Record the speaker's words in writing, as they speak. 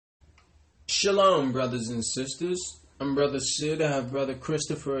Shalom, brothers and sisters. I'm Brother Sid. I have Brother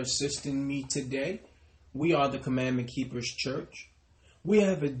Christopher assisting me today. We are the Commandment Keepers Church. We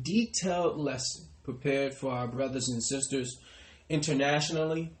have a detailed lesson prepared for our brothers and sisters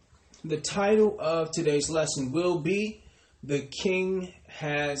internationally. The title of today's lesson will be The King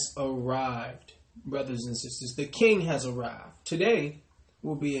Has Arrived. Brothers and sisters, the King has arrived. Today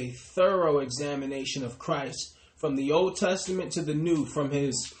will be a thorough examination of Christ from the Old Testament to the New, from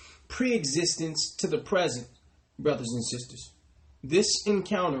his pre-existence to the present, brothers and sisters. This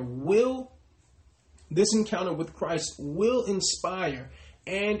encounter with Christ will inspire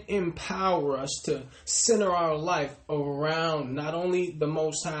and empower us to center our life around not only the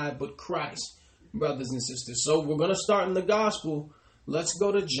Most High, but Christ, brothers and sisters. So we're going to start in the gospel. Let's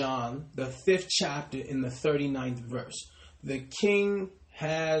go to John, the 5th chapter, in the 39th verse. The King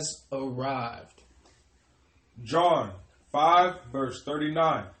has arrived. John 5, verse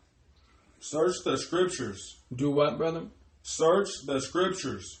 39. Search the scriptures. Do what, brother? Search the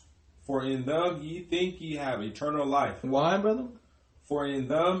scriptures, for in them ye think ye have eternal life. Why, brother? For in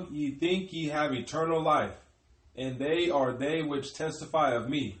them ye think ye have eternal life, and they are they which testify of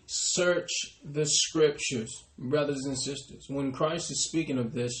me. Search the scriptures, brothers and sisters. When Christ is speaking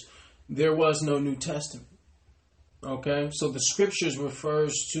of this, there was no New Testament. Okay? So the scriptures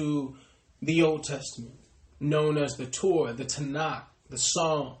refers to the Old Testament, known as the Torah, the Tanakh, the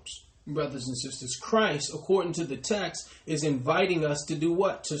Psalms. Brothers and sisters, Christ, according to the text, is inviting us to do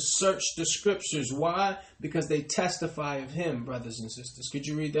what? To search the scriptures. Why? Because they testify of him, brothers and sisters. Could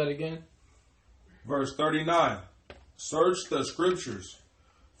you read that again? Verse 39. Search the scriptures,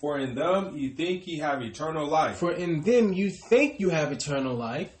 for in them ye think ye have eternal life. For in them you think you have eternal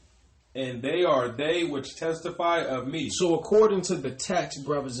life. And they are they which testify of me. So according to the text,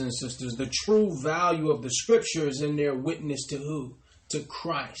 brothers and sisters, the true value of the scripture is in their witness to who? To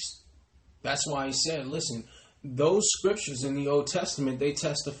Christ. That's why he said, listen, those scriptures in the Old Testament, they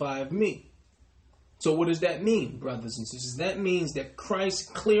testify of me. So what does that mean, brothers and sisters? That means that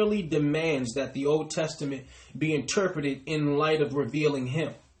Christ clearly demands that the Old Testament be interpreted in light of revealing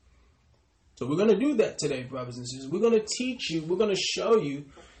him. So we're going to do that today, brothers and sisters. We're going to teach you, we're going to show you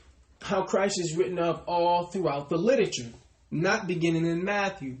how Christ is written of all throughout the literature, not beginning in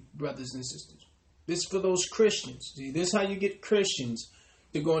Matthew, brothers and sisters. This is for those Christians. See, this is how you get Christians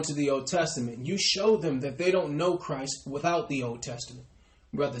to go into the Old Testament. You show them that they don't know Christ without the Old Testament,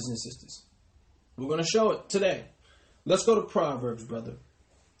 brothers and sisters. We're going to show it today. Let's go to Proverbs, brother.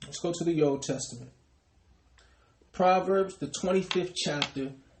 Let's go to the Old Testament. Proverbs, the 25th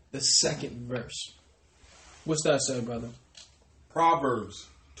chapter, the 2nd verse. What's that say, brother? Proverbs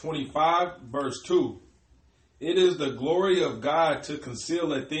 25, verse 2. It is the glory of God to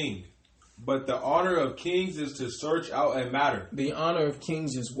conceal a thing, but the honor of kings is to search out a matter. The honor of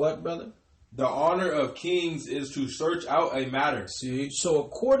kings is what, brother? The honor of kings is to search out a matter. See, so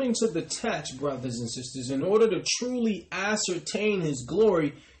according to the text, brothers and sisters, in order to truly ascertain his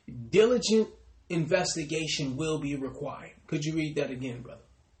glory, diligent investigation will be required. Could you read that again, brother?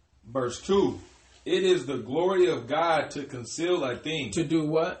 Verse 2. It is the glory of God to conceal a thing. To do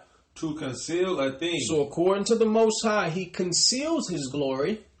what? To conceal a thing. So according to the Most High, he conceals his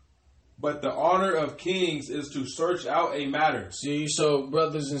glory. But the honor of kings is to search out a matter. See, so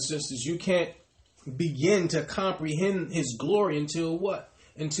brothers and sisters, you can't begin to comprehend his glory until what?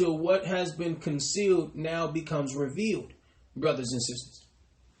 Until what has been concealed now becomes revealed, brothers and sisters.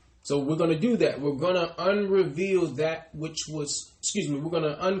 So we're going to do that. We're going to unreveal that which was, we're going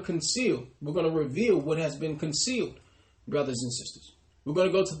to unconceal. We're going to reveal what has been concealed, brothers and sisters. We're going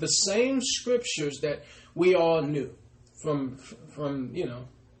to go to the same scriptures that we all knew from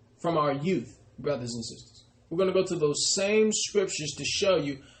our youth, brothers and sisters. We're going to go to those same scriptures to show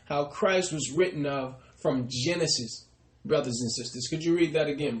you how Christ was written of from Genesis, brothers and sisters. Could you read that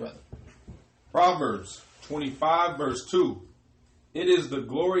again, brother? Proverbs 25, verse 2. It is the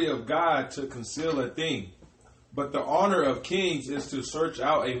glory of God to conceal a thing, but the honor of kings is to search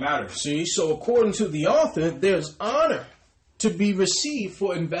out a matter. See, so according to the author, there's honor to be received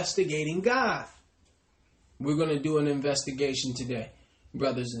for investigating God. We're going to do an investigation today,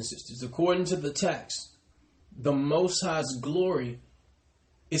 brothers and sisters. According to the text, the Most High's glory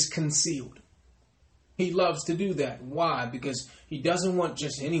is concealed. He loves to do that. Why? Because he doesn't want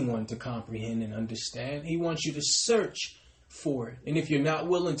just anyone to comprehend and understand. He wants you to search for it. And if you're not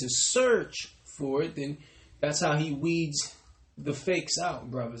willing to search for it, then that's how he weeds the fakes out,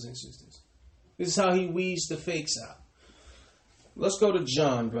 brothers and sisters. This is how he weeds the fakes out. Let's go to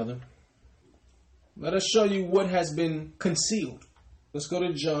John, brother. Let us show you what has been concealed. Let's go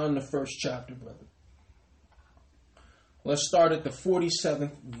to John, the 1st chapter, brother. Let's start at the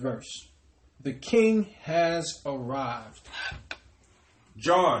 47th verse. The king has arrived.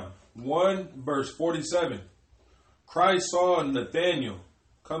 John 1 verse 47. Christ saw Nathanael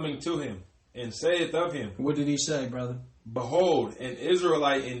coming to him, and saith of him, What did he say, brother? Behold, an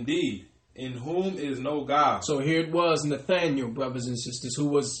Israelite indeed, in whom is no guile. So here it was, Nathanael, brothers and sisters, who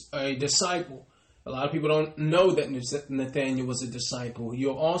was a disciple. A lot of people don't know that Nathanael was a disciple.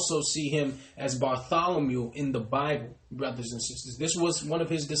 You'll also see him as Bartholomew in the Bible, brothers and sisters. This was one of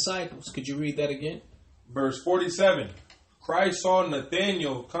his disciples. Could you read that again? Verse 47. Christ saw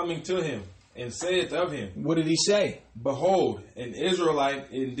Nathanael coming to him, and saith of him, What did he say? Behold, an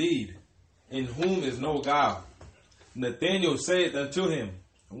Israelite indeed, in whom is no guile. Nathanael saith unto him,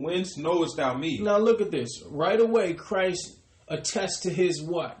 Whence knowest thou me? Now look at this. Right away, Christ attests to his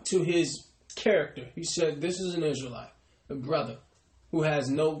what? To his character. He said, this is an Israelite, a brother, who has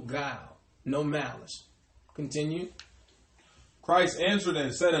no guile, no malice. Continue. Christ answered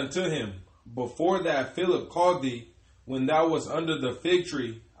and said unto him, Before that Philip called thee, when thou wast under the fig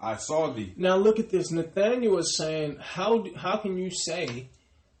tree, I saw thee. Now look at this. Nathanael is saying, how can you say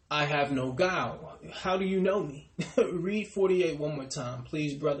I have no guile? How do you know me? Read 48 one more time,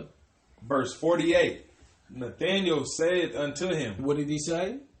 please, brother. Verse 48. Nathanael saith unto him, What did he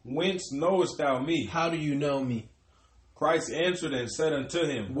say? Whence knowest thou me? How do you know me? Christ answered and said unto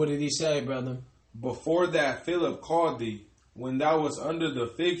him, What did he say, brother? Before that Philip called thee, when thou wast under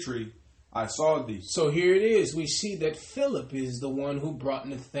the fig tree, I saw thee. So here it is. We see that Philip is the one who brought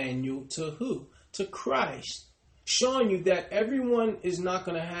Nathanael to who? To Christ. Showing you that everyone is not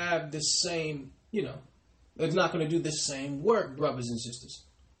going to have the same, it's not going to do the same work, brothers and sisters.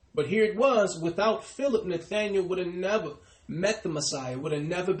 But here it was. Without Philip, Nathanael would have never met the Messiah, would have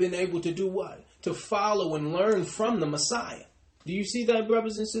never been able to do what? To follow and learn from the Messiah. Do you see that,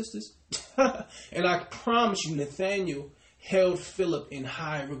 brothers and sisters? And I promise you, Nathanael held Philip in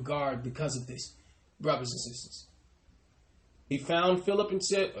high regard because of this, brothers and sisters. He found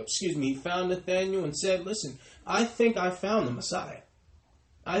he found Nathanael and said, listen, I think I found the Messiah.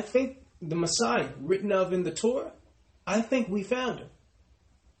 I think the Messiah written of in the Torah, I think we found him.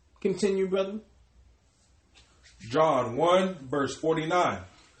 Continue, brother. John 1 verse 49.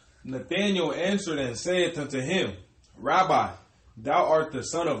 Nathanael answered and saith unto him, Rabbi, thou art the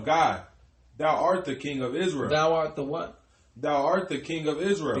Son of God. Thou art the King of Israel. Thou art the what? Thou art the King of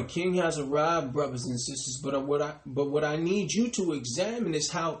Israel. The King has arrived, brothers and sisters. But what I need you to examine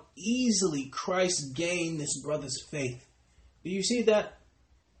is how easily Christ gained this brother's faith. Do you see that?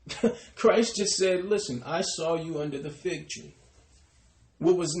 Christ just said, listen, I saw you under the fig tree.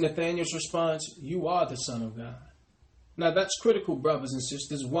 What was Nathanael's response? You are the Son of God. Now that's critical, brothers and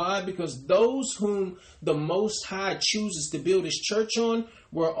sisters. Why? Because those whom the Most High chooses to build his church on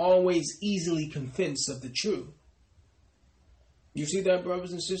were always easily convinced of the truth. You see that,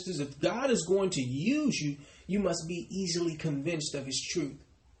 brothers and sisters? If God is going to use you, you must be easily convinced of his truth.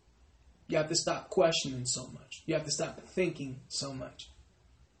 You have to stop questioning so much. You have to stop thinking so much.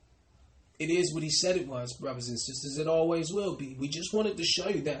 It is what he said it was, brothers and sisters. It always will be. We just wanted to show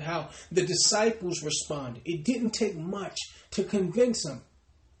you that how the disciples responded. It didn't take much to convince them.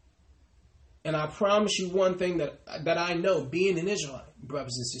 And I promise you one thing that I know, being an Israelite,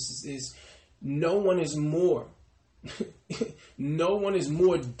 brothers and sisters, is no one is more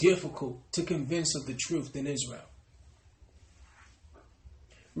difficult to convince of the truth than Israel.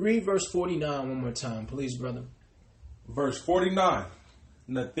 Read verse 49 one more time, please, brother. Verse 49.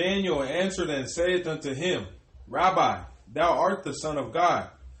 Nathanael answered and saith unto him, Rabbi, thou art the Son of God.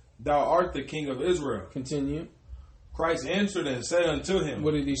 Thou art the King of Israel. Continue. Christ answered and said unto him,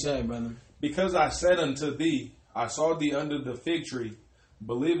 What did he say, brother? Because I said unto thee, I saw thee under the fig tree,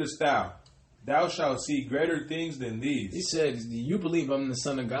 believest thou? Thou shalt see greater things than these. He said, you believe I'm the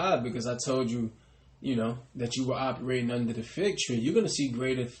Son of God because I told you, that you were operating under the fig tree. You're going to see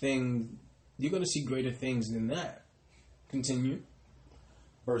greater things. You're going to see greater things than that. Continue.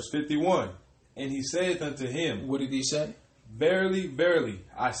 Verse 51. And he saith unto him, What did he say? Verily, verily,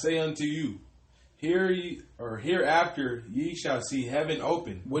 I say unto you, hereafter ye shall see heaven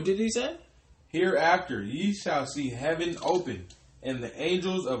open. What did he say? Hereafter ye shall see heaven open, and the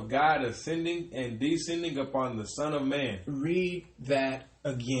angels of God ascending and descending upon the Son of Man. Read that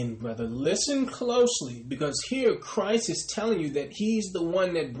again, brother. Listen closely, because here Christ is telling you that he's the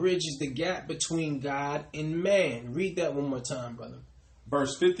one that bridges the gap between God and man. Read that one more time, brother.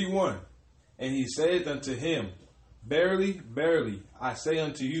 Verse 51. And he saith unto him, Verily, verily, I say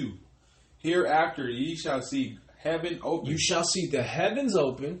unto you, hereafter ye shall see heaven open. You shall see the heavens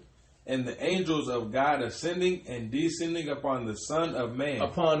open. And the angels of God ascending and descending upon the Son of Man.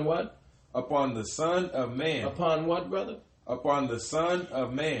 Upon what? Upon the Son of Man. Upon what, brother? upon the Son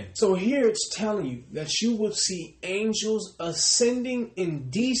of Man. So here it's telling you that you will see angels ascending and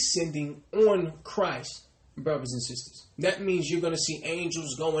descending on Christ, brothers and sisters. That means you're going to see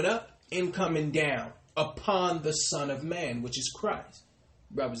angels going up and coming down upon the Son of Man, which is Christ,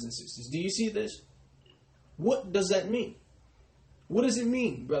 brothers and sisters. Do you see this? What does that mean? What does it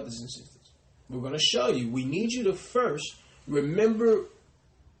mean, brothers and sisters? We're going to show you. We need you to first remember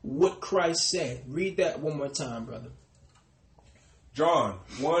what Christ said. Read that one more time, brother. John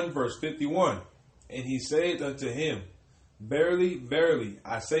 1 verse 51. And he said unto him, Verily, verily,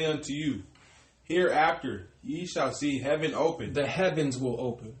 I say unto you, hereafter ye shall see heaven open. The heavens will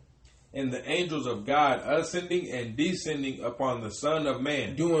open. And the angels of God ascending and descending upon the Son of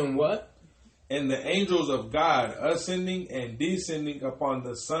Man. Doing what? And the angels of God ascending and descending upon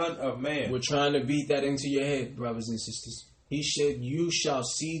the Son of Man. We're trying to beat that into your head, brothers and sisters. He said, you shall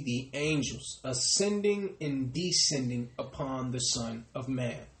see the angels ascending and descending upon the Son of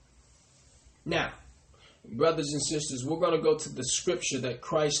Man. Now, brothers and sisters, we're going to go to the scripture that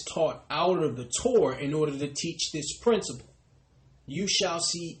Christ taught out of the Torah in order to teach this principle. You shall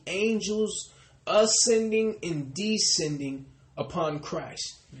see angels ascending and descending upon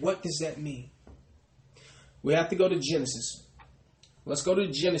Christ. What does that mean? We have to go to Genesis. Let's go to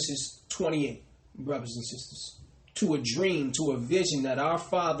Genesis 28, brothers and sisters. To a dream, to a vision that our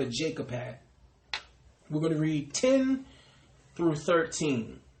father Jacob had. We're going to read 10 through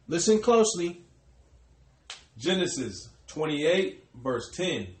 13. Listen closely. Genesis 28, verse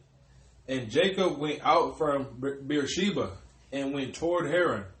 10. And Jacob went out from Beersheba and went toward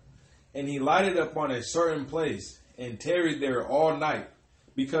Haran. And he lighted upon a certain place and tarried there all night,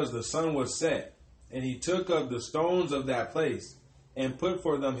 because the sun was set. And he took of the stones of that place and put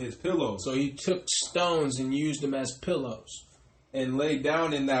for them his pillows. So he took stones and used them as pillows. And lay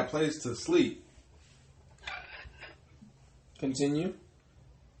down in that place to sleep. Continue.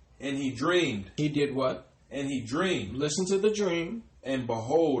 And he dreamed. He did what? And he dreamed. Listen to the dream. And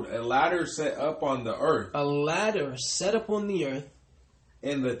behold, a ladder set up on the earth. A ladder set up on the earth.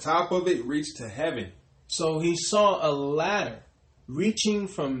 And the top of it reached to heaven. So he saw a ladder reaching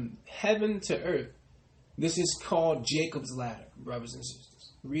from heaven to earth. This is called Jacob's ladder, brothers and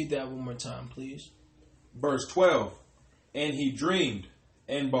sisters. Read that one more time, please. Verse 12. And he dreamed,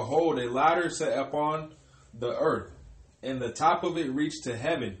 and behold, a ladder set upon the earth, and the top of it reached to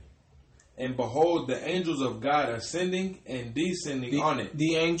heaven. And behold, the angels of God ascending and descending on it.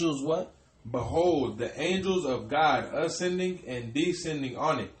 The angels what? Behold, the angels of God ascending and descending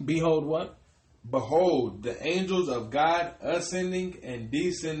on it. Behold what? Behold, the angels of God ascending and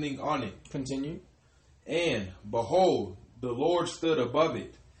descending on it. Continue. And behold, the Lord stood above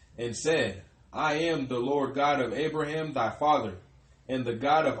it, and said, I am the Lord God of Abraham thy father, and the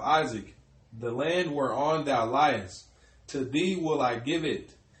God of Isaac. The land whereon thou liest, to thee will I give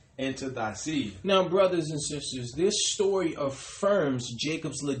it, and to thy seed. Now, brothers and sisters, this story affirms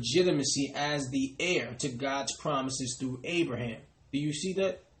Jacob's legitimacy as the heir to God's promises through Abraham. Do you see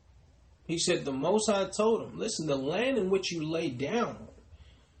that? He said, the Most High told him, listen, the land in which you lay down on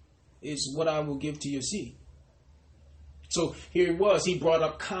is what I will give to your seed. So here it was. He brought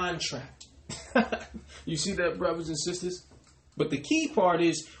up contract. You see that, brothers and sisters? But the key part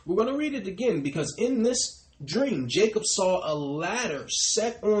is, we're going to read it again, because in this dream, Jacob saw a ladder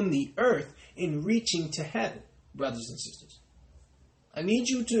set on the earth and reaching to heaven, brothers and sisters. I need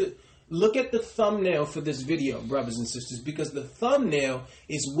you to look at the thumbnail for this video, brothers and sisters, because the thumbnail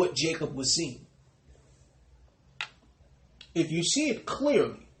is what Jacob was seeing. If you see it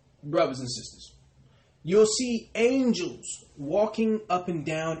clearly, brothers and sisters, you'll see angels walking up and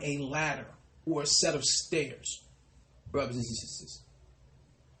down a ladder or a set of stairs, brothers and sisters.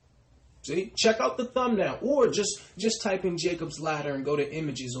 See, check out the thumbnail, or just type in Jacob's ladder and go to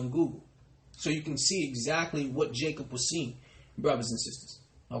images on Google, so you can see exactly what Jacob was seeing, brothers and sisters.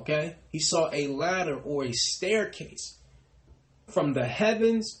 Okay, he saw a ladder or a staircase from the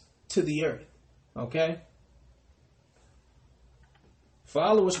heavens to the earth. Okay.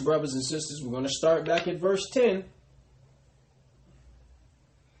 Follow us, brothers and sisters. We're going to start back at verse 10.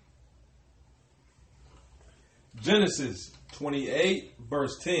 Genesis 28,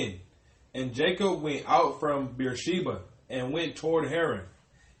 verse 10. And Jacob went out from Beersheba and went toward Haran.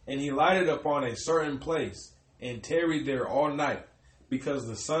 And he lighted upon a certain place and tarried there all night, because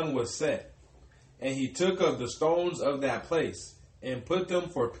the sun was set. And he took of the stones of that place and put them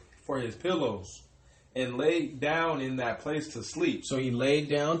for his pillows, and laid down in that place to sleep. So he laid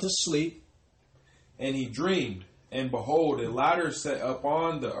down to sleep. And he dreamed, and behold, a ladder set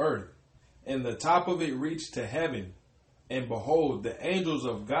upon the earth, and the top of it reached to heaven. and behold, the angels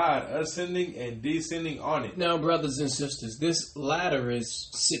of God ascending and descending on it. Now, brothers and sisters, this ladder is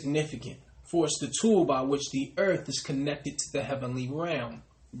significant, for it's the tool by which the earth is connected to the heavenly realm,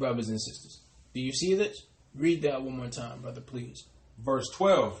 brothers and sisters. Do you see this? Read that one more time, brother, please. Verse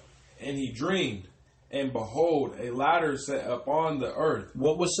 12, and he dreamed, and behold, a ladder set upon the earth.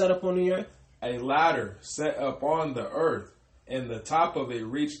 What was set up on the earth? A ladder set upon the earth, and the top of it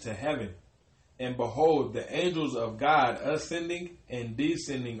reached to heaven. And behold, the angels of God ascending and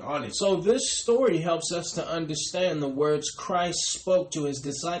descending on it. So this story helps us to understand the words Christ spoke to his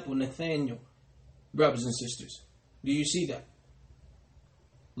disciple Nathanael, brothers and sisters. Do you see that?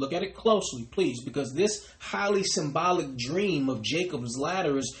 Look at it closely, please, because this highly symbolic dream of Jacob's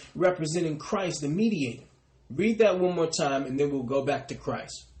ladder is representing Christ, the mediator. Read that one more time, and then we'll go back to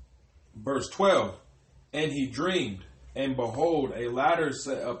Christ. Verse 12, and he dreamed, and behold, a ladder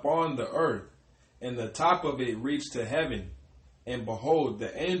set upon the earth, and the top of it reached to heaven. And behold,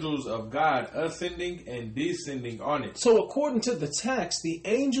 the angels of God ascending and descending on it. So according to the text, the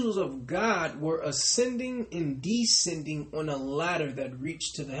angels of God were ascending and descending on a ladder that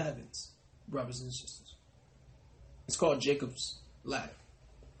reached to the heavens, brothers and sisters. It's called Jacob's ladder.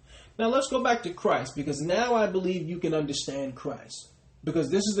 Now let's go back to Christ, because now I believe you can understand Christ. Because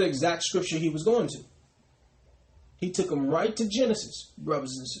this is the exact scripture he was going to. He took them right to Genesis,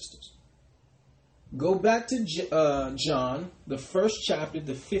 brothers and sisters. Go back to John, the first chapter,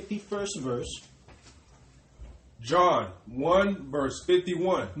 the 51st verse. John 1, verse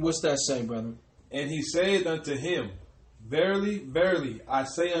 51. What's that say, brother? And he saith unto him, Verily, verily, I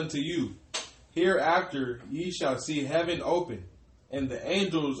say unto you, hereafter ye shall see heaven open, and the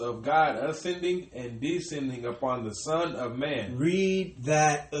angels of God ascending and descending upon the Son of Man. Read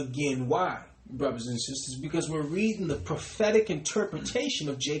that again. Why, brothers and sisters? Because we're reading the prophetic interpretation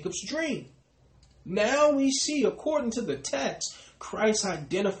of Jacob's dream. Now we see, according to the text, Christ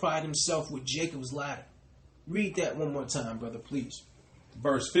identified himself with Jacob's ladder. Read that one more time, brother, please.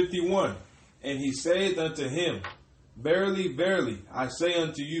 Verse 51, and he saith unto him, Verily, verily, I say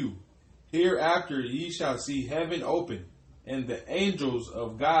unto you, hereafter ye shall see heaven open, and the angels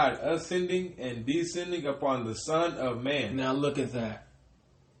of God ascending and descending upon the Son of Man. Now look at that.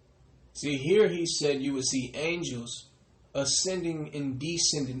 See, here he said you would see angels ascending and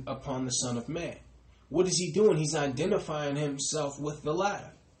descending upon the Son of Man. What is he doing? He's identifying himself with the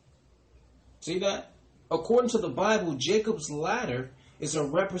ladder. See that? According to the Bible, Jacob's ladder is a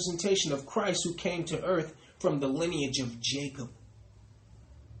representation of Christ who came to earth from the lineage of Jacob.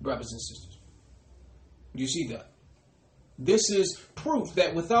 Brothers and sisters. Do you see that? This is proof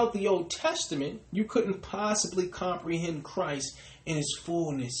that without the Old Testament, you couldn't possibly comprehend Christ in his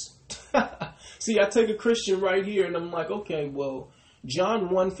fullness. See, I take a Christian right here and I'm like, okay, well, John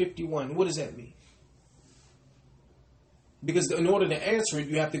 1:51, what does that mean? Because in order to answer it,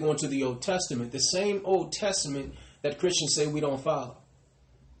 you have to go into the Old Testament. The same Old Testament that Christians say we don't follow.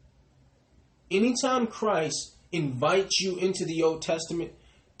 Anytime Christ invites you into the Old Testament,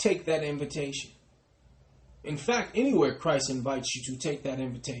 take that invitation. In fact, anywhere Christ invites you to, take that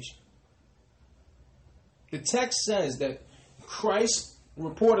invitation. The text says that Christ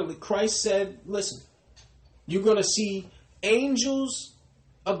said, listen, you're going to see angels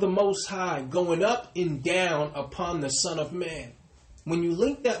of the Most High going up and down upon the Son of Man. When you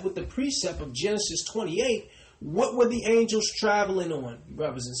link that with the precept of Genesis 28, what were the angels traveling on,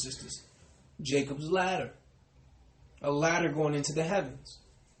 brothers and sisters? Jacob's ladder. A ladder going into the heavens,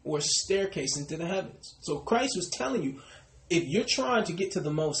 or a staircase into the heavens. So Christ was telling you, if you're trying to get to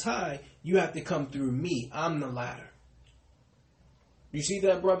the Most High, you have to come through me. I'm the ladder. You see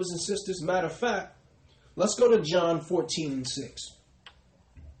that, brothers and sisters? Matter of fact, let's go to John 14:6.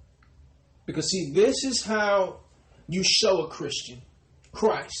 Because see, this is how you show a Christian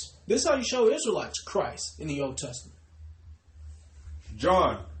Christ. This is how you show Israelites Christ in the Old Testament.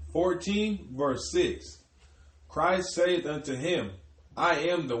 John 14, verse 6. Christ saith unto him, I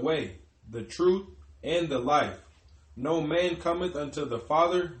am the way, the truth, and the life. No man cometh unto the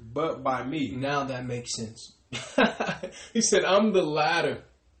Father but by me. Now that makes sense. He said, I'm the ladder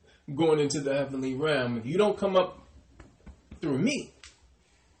going into the heavenly realm. If you don't come up through me,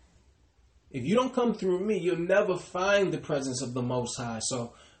 you'll never find the presence of the Most High.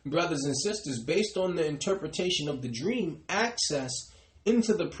 So, brothers and sisters, based on the interpretation of the dream, access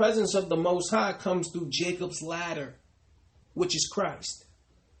into the presence of the Most High comes through Jacob's ladder, which is Christ.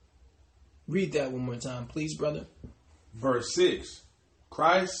 Read that one more time, please, brother. Verse 6.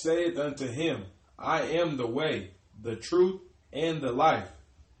 Christ saith unto him, I am the way, the truth, and the life.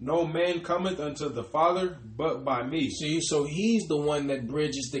 No man cometh unto the Father but by me. See, so he's the one that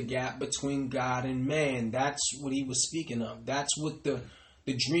bridges the gap between God and man. That's what he was speaking of. That's what the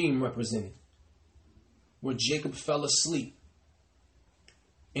dream represented. Where Jacob fell asleep.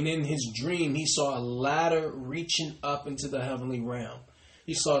 And in his dream, he saw a ladder reaching up into the heavenly realm.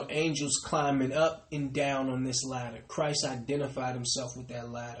 He saw angels climbing up and down on this ladder. Christ identified himself with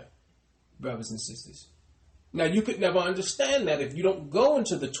that ladder, brothers and sisters. Now, you could never understand that if you don't go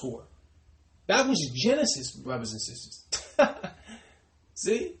into the Torah. That was Genesis, brothers and sisters.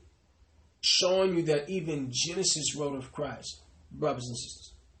 See? Showing you that even Genesis wrote of Christ, brothers and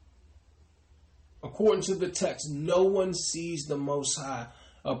sisters. According to the text, no one sees the Most High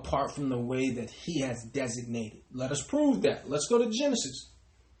apart from the way that he has designated. Let us prove that. Let's go to Genesis.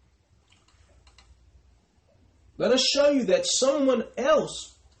 Let us show you that someone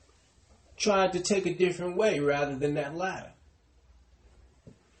else tried to take a different way rather than that ladder.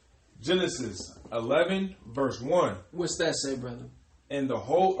 Genesis 11, verse 1. What's that say, brother? And the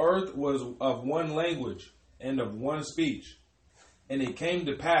whole earth was of one language and of one speech. And it came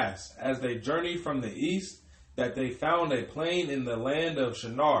to pass, as they journeyed from the east, that they found a plain in the land of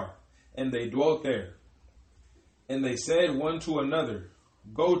Shinar, and they dwelt there. And they said one to another,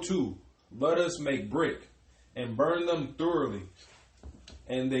 Go to, let us make brick, and burn them thoroughly.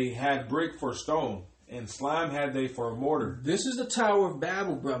 And they had brick for stone, and slime had they for mortar. This is the Tower of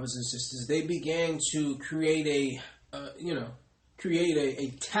Babel, brothers and sisters. They began to create a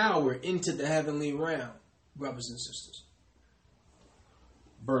tower into the heavenly realm, brothers and sisters.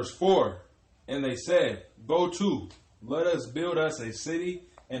 Verse 4, and they said, Go to, let us build us a city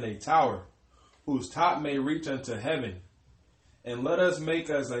and a tower, whose top may reach unto heaven, and let us make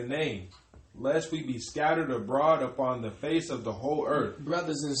us a name, lest we be scattered abroad upon the face of the whole earth.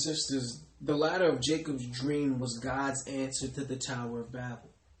 Brothers and sisters, the ladder of Jacob's dream was God's answer to the Tower of Babel.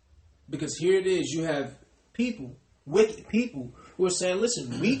 Because here it is, you have people, wicked people, who are saying,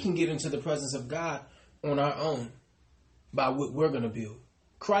 listen, we can get into the presence of God on our own by what we're going to build.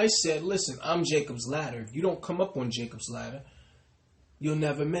 Christ said, listen, I'm Jacob's ladder. If you don't come up on Jacob's ladder, you'll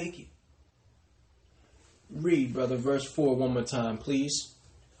never make it. Read, brother, verse 4 one more time, please.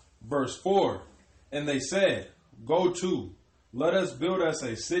 Verse 4, and they said, Go to, let us build us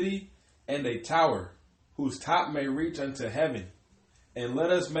a city and a tower, whose top may reach unto heaven, and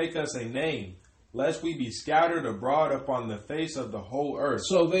let us make us a name, lest we be scattered abroad upon the face of the whole earth.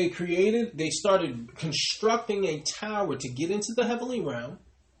 So they started constructing a tower to get into the heavenly realm.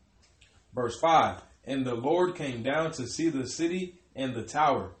 Verse 5, and the Lord came down to see the city and the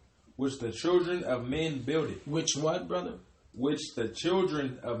tower, which the children of men builded. Which what, brother? Which the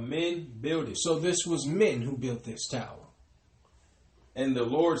children of men builded. So this was men who built this tower. And the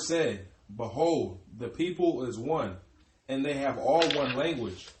Lord said, Behold, the people is one, and they have all one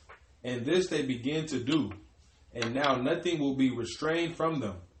language. And this they begin to do. And now nothing will be restrained from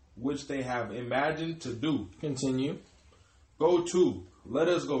them, which they have imagined to do. Continue. Go to, let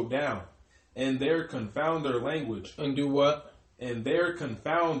us go down, and there confound their language. And do what? And there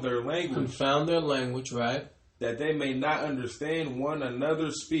confound their language. Confound their language, right? That they may not understand one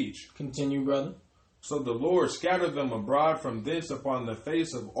another's speech. Continue, brother. So the Lord scattered them abroad from thence upon the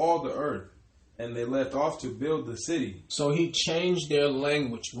face of all the earth, and they left off to build the city. So he changed their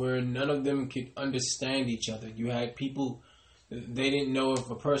language where none of them could understand each other. You had people, they didn't know if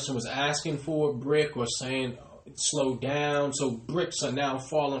a person was asking for a brick or saying, slow down. So bricks are now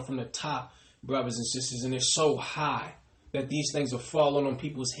falling from the top, brothers and sisters, and they're so high that these things are falling on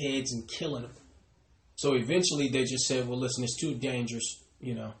people's heads and killing them. So eventually they just said, well, listen, it's too dangerous.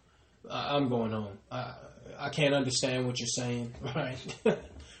 I'm going home. I can't understand what you're saying. Right?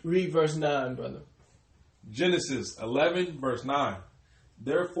 Read verse 9, brother. Genesis 11, verse 9.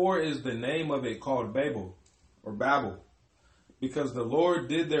 Therefore is the name of it called Babel, or Babel, because the Lord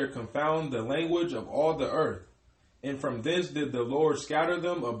did there confound the language of all the earth. And from thence did the Lord scatter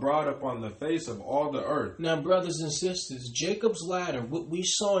them abroad upon the face of all the earth. Now, brothers and sisters, Jacob's ladder, what we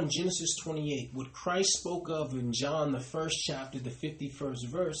saw in Genesis 28, what Christ spoke of in John, the 1st chapter, the 51st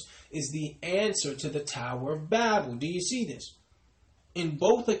verse, is the answer to the Tower of Babel. Do you see this? In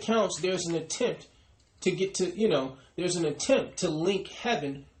both accounts, there's an attempt to get to, there's an attempt to link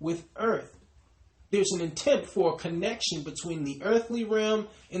heaven with earth. There's an attempt for a connection between the earthly realm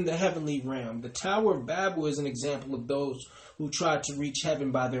and the heavenly realm. The Tower of Babel is an example of those who tried to reach heaven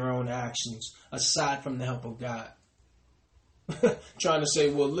by their own actions, aside from the help of God. Trying to say,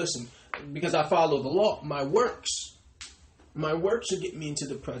 well, listen, because I follow the law, my works will get me into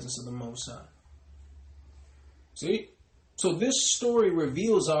the presence of the Most High. See? So this story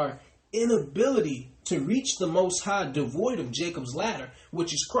reveals our inability to reach the Most High devoid of Jacob's ladder,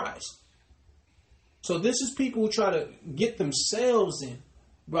 which is Christ. So this is people who try to get themselves in,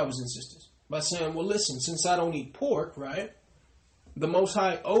 brothers and sisters, by saying, well, listen, since I don't eat pork, right, the Most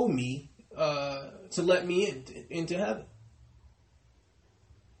High owe me to let me into heaven.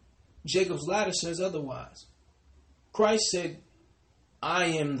 Jacob's ladder says otherwise. Christ said, I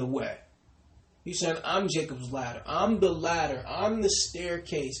am the way. He said, I'm Jacob's ladder. I'm the ladder. I'm the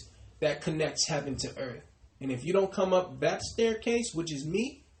staircase that connects heaven to earth. And if you don't come up that staircase, which is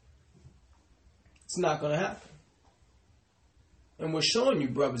me, it's not going to happen. And we're showing you,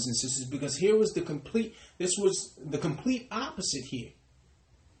 brothers and sisters, because this was the complete opposite here.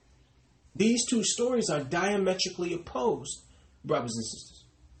 These two stories are diametrically opposed, brothers and sisters.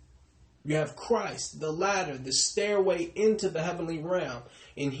 You have Christ, the ladder, the stairway into the heavenly realm.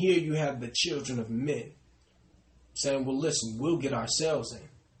 And here you have the children of men saying, well, listen, we'll get ourselves in.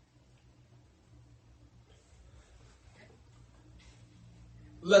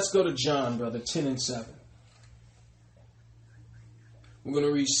 Let's go to John, brother, 10 and 7. We're going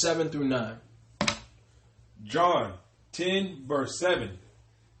to read 7 through 9. John 10, verse 7.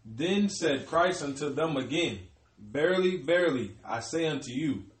 Then said Christ unto them again, Verily, verily, I say unto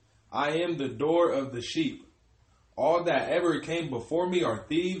you, I am the door of the sheep. All that ever came before me are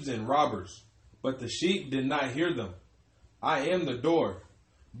thieves and robbers, but the sheep did not hear them. I am the door.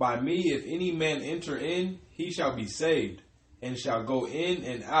 By me, if any man enter in, he shall be saved, and shall go in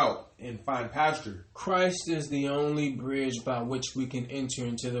and out and find pasture. Christ is the only bridge by which we can enter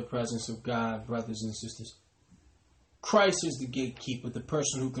into the presence of God, brothers and sisters. Christ is the gatekeeper, the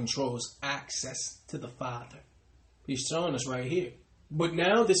person who controls access to the Father. He's showing us right here. But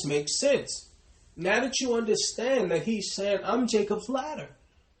now this makes sense. Now that you understand that he's saying, I'm Jacob's ladder.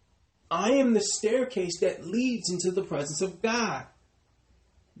 I am the staircase that leads into the presence of God.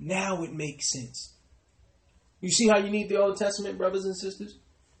 Now it makes sense. You see how you need the Old Testament, brothers and sisters?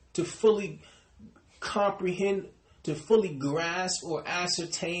 To fully comprehend, to fully grasp or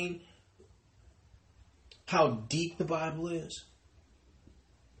ascertain how deep the Bible is.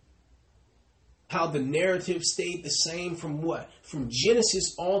 How the narrative stayed the same from what? From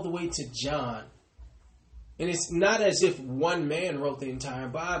Genesis all the way to John. And it's not as if one man wrote the entire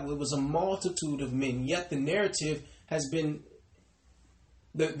Bible. It was a multitude of men. Yet the narrative has been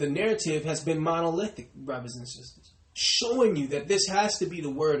monolithic, brothers and sisters. Showing you that this has to be the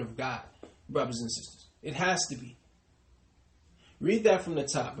word of God, brothers and sisters. It has to be. Read that from the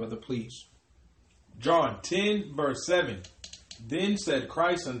top, brother, please. John 10, verse 7. Then said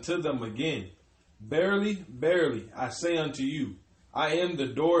Christ unto them again, Verily, verily, I say unto you, I am the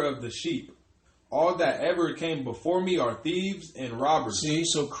door of the sheep. All that ever came before me are thieves and robbers. See,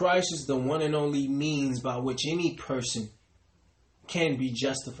 so Christ is the one and only means by which any person can be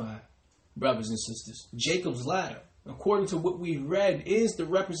justified, brothers and sisters. Jacob's ladder, according to what we read, is the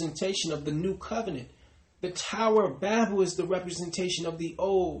representation of the new covenant. The Tower of Babel is the representation of the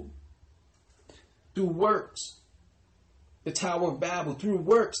old. Through works. The Tower of Babel, through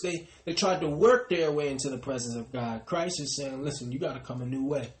works, they tried to work their way into the presence of God. Christ is saying, listen, you got to come a new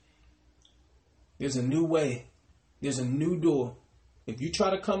way. There's a new way. There's a new door. If you try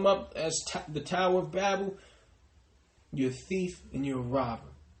to come up as the Tower of Babel, you're a thief and you're a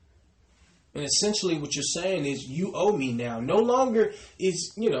robber. And essentially what you're saying is, you owe me now. No longer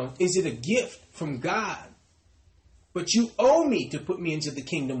is it a gift from God. But you owe me to put me into the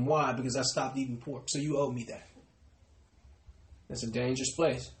kingdom. Why? Because I stopped eating pork. So you owe me that. That's a dangerous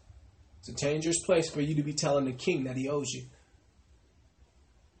place. It's a dangerous place for you to be telling the king that he owes you.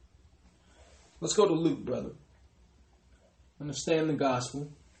 Let's go to Luke, brother. Understand the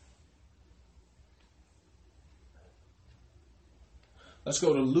gospel. Let's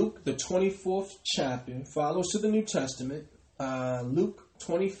go to Luke, the 24th chapter. Follows to the New Testament. Luke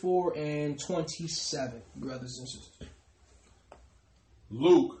 24 and 27, brothers and sisters.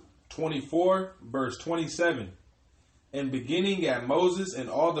 Luke 24, verse 27. And beginning at Moses and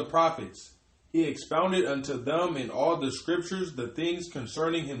all the prophets, he expounded unto them in all the scriptures the things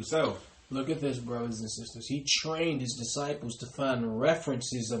concerning himself. Look at this, brothers and sisters. He trained his disciples to find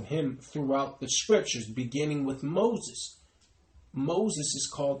references of him throughout the scriptures, beginning with Moses. Moses is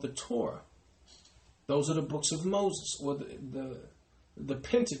called the Torah. Those are the books of Moses, or the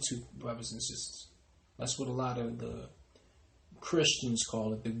Pentateuch, brothers and sisters. That's what a lot of the Christians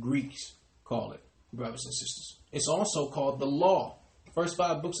call it. The Greeks call it, brothers and sisters. It's also called the law. The first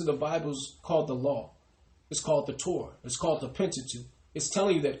 5 books of the Bible is called the law. It's called the Torah. It's called the Pentateuch. It's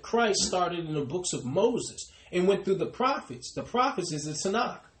telling you that Christ started in the books of Moses and went through the prophets. The prophets is the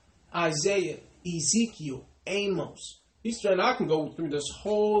Tanakh, Isaiah, Ezekiel, Amos. And I can go through this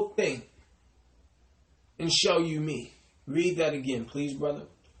whole thing. and show you me. Read that again, please, brother.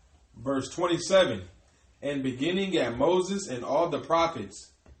 Verse 27. And beginning at Moses and all the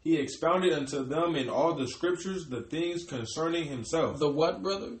prophets, he expounded unto them in all the scriptures the things concerning himself. The what,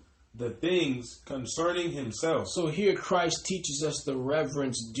 brother? The things concerning himself. So here Christ teaches us the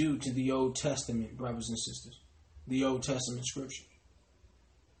reverence due to the Old Testament, brothers and sisters. The Old Testament scriptures.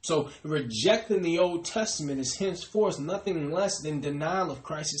 So rejecting the Old Testament is henceforth nothing less than denial of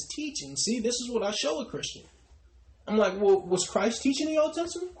Christ's teaching. See, this is what I show a Christian. I'm like, well, was Christ teaching the Old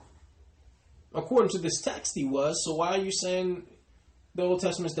Testament? According to this text, he was. So why are you saying the Old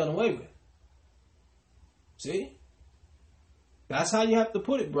Testament's done away with? See? That's how you have to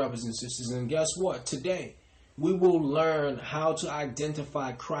put it, brothers and sisters. And guess what? Today, we will learn how to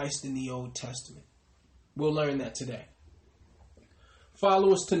identify Christ in the Old Testament. We'll learn that today.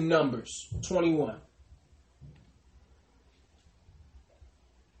 Follow us to Numbers 21.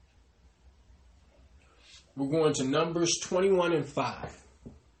 We're going to Numbers 21 and 5.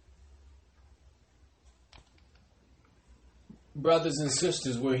 Brothers and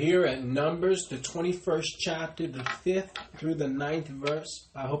sisters, we're here at Numbers, the 21st chapter, the 5th through the 9th verse.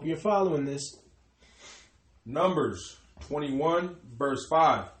 I hope you're following this. Numbers 21, verse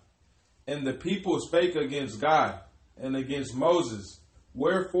 5. And the people spake against God and against Moses.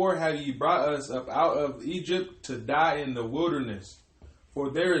 Wherefore have ye brought us up out of Egypt to die in the wilderness? For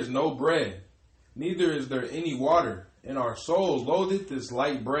there is no bread, neither is there any water, and our soul loatheth this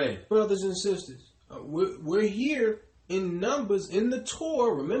light bread. Brothers and sisters, we're here in Numbers, in the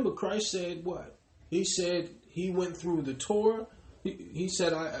Torah. Remember, Christ said what? He said he went through the Torah. He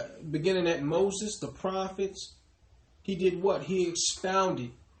said, beginning at Moses, the prophets, he did what? He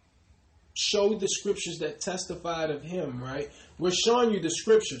expounded, showed the scriptures that testified of him, right? We're showing you the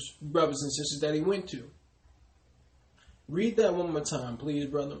scriptures, brothers and sisters, that he went to. Read that one more time, please,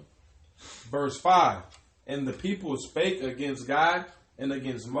 brother. Verse 5. And the people spake against God and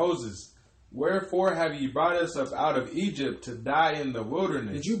against Moses. Wherefore have ye brought us up out of Egypt to die in the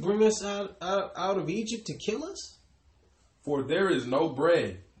wilderness? Did you bring us out of Egypt to kill us? For there is no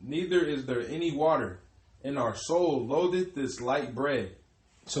bread, neither is there any water, and our soul loatheth this light bread.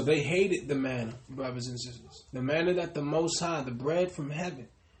 So they hated the manna, brothers and sisters. The manna that the Most High, the bread from heaven.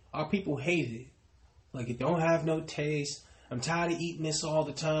 Our people hated it. Like, it don't have no taste. I'm tired of eating this all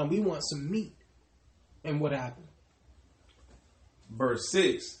the time. We want some meat. And what happened? Verse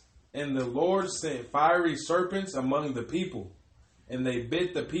 6. And the Lord sent fiery serpents among the people, and they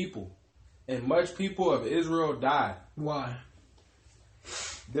bit the people, and much people of Israel died. Why?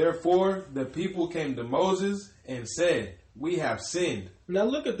 Therefore the people came to Moses and said, We have sinned. Now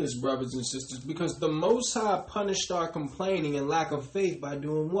look at this, brothers and sisters, because the Most High punished our complaining and lack of faith by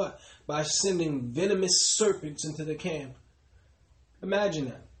doing what? By sending venomous serpents into the camp. Imagine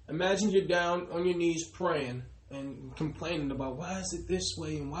that. Imagine you're down on your knees praying and complaining about why is it this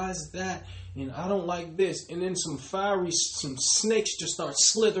way and why is it that and I don't like this, and then some snakes just start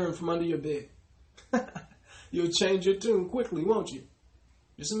slithering from under your bed. You'll change your tune quickly, won't you?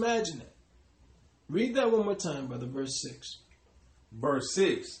 Just imagine that. Read that one more time, brother. Verse 6. Verse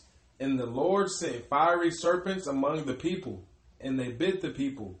 6. And the Lord sent fiery serpents among the people, and they bit the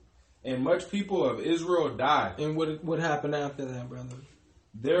people, and much people of Israel died. And what happened after that, brother?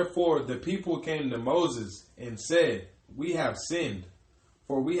 Therefore the people came to Moses and said, We have sinned,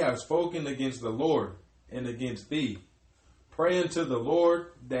 for we have spoken against the Lord and against thee. Pray unto the Lord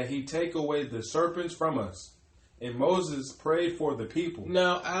that he take away the serpents from us. And Moses prayed for the people.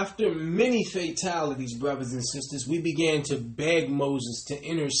 Now, after many fatalities, brothers and sisters, we began to beg Moses to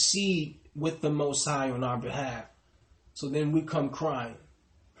intercede with the Most High on our behalf. So then we come crying,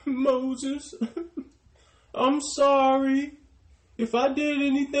 Moses, I'm sorry if I did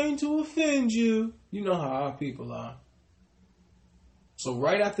anything to offend you. You know how our people are. So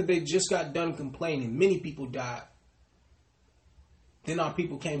right after they just got done complaining, many people died. Then our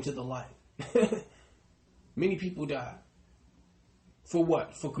people came to the light. Many people died. For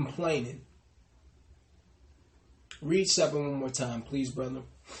what? For complaining. Read 7 one more time, please, brother.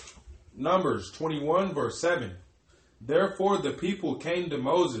 Numbers 21, verse 7. Therefore the people came to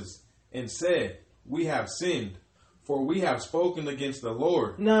Moses and said, We have sinned, for we have spoken against the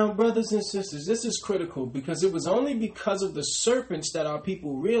Lord. Now, brothers and sisters, this is critical because it was only because of the serpents that our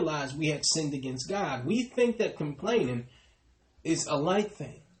people realized we had sinned against God. We think that complaining is a light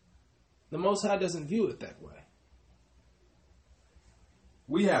thing. The Most High doesn't view it that way.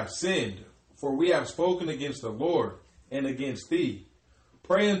 We have sinned, for we have spoken against the Lord and against thee.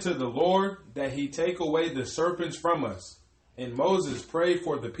 Pray unto the Lord that he take away the serpents from us. And Moses prayed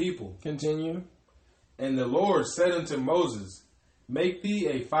for the people. Continue. And the Lord said unto Moses, Make thee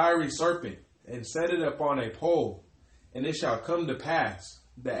a fiery serpent, and set it upon a pole. And it shall come to pass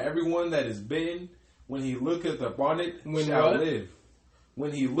that everyone that is bitten, when he looketh upon it, shall live.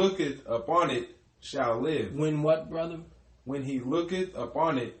 When he looketh upon it, shall live. When what, brother? When he looketh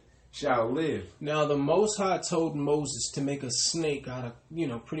upon it, shall live. Now the Most High told Moses to make a snake out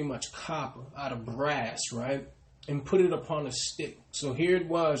of, pretty much copper, out of brass, right? And put it upon a stick. So here it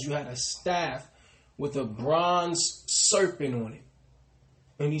was, you had a staff with a bronze serpent on it.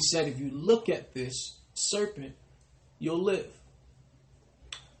 And he said, if you look at this serpent, you'll live.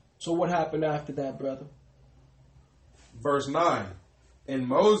 So what happened after that, brother? Verse 9. And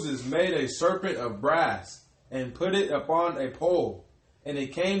Moses made a serpent of brass, and put it upon a pole. And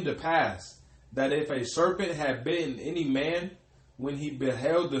it came to pass, that if a serpent had bitten any man, when he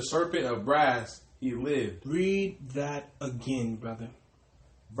beheld the serpent of brass, he lived. Read that again, brother.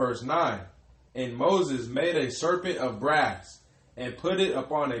 Verse 9. And Moses made a serpent of brass, and put it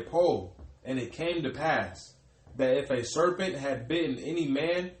upon a pole. And it came to pass, that if a serpent had bitten any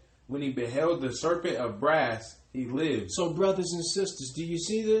man, when he beheld the serpent of brass, he lived. So, brothers and sisters, do you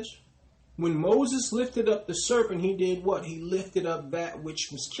see this? When Moses lifted up the serpent, he did what? He lifted up that which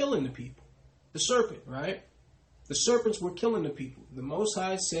was killing the people. The serpent, right? The serpents were killing the people. The Most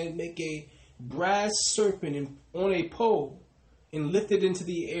High said, make a brass serpent on a pole and lift it into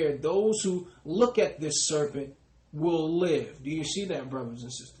the air. Those who look at this serpent will live. Do you see that, brothers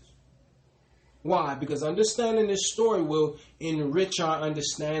and sisters? Why? Because understanding this story will enrich our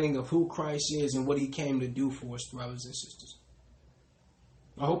understanding of who Christ is and what he came to do for us, brothers and sisters.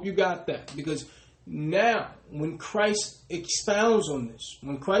 I hope you got that. Because now, when Christ expounds on this,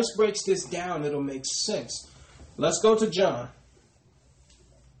 when Christ breaks this down, it'll make sense. Let's go to John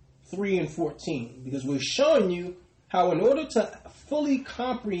 3 and 14. Because we're showing you how in order to fully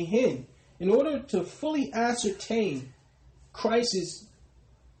comprehend, in order to fully ascertain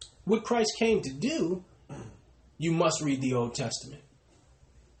what Christ came to do, you must read the Old Testament.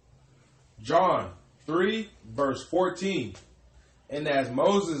 John 3, verse 14. And as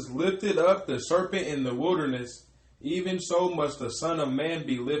Moses lifted up the serpent in the wilderness, even so must the Son of Man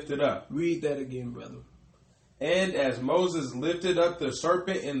be lifted up. Read that again, brother. And as Moses lifted up the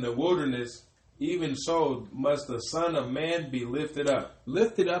serpent in the wilderness, even so must the Son of Man be lifted up.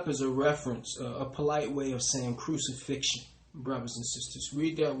 Lifted up is a reference, a polite way of saying crucifixion, brothers and sisters.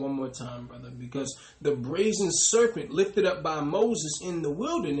 Read that one more time, brother, because the brazen serpent lifted up by Moses in the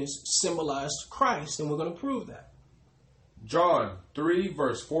wilderness symbolized Christ, and we're going to prove that. John 3,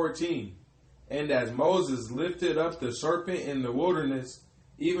 verse 14. And as Moses lifted up the serpent in the wilderness,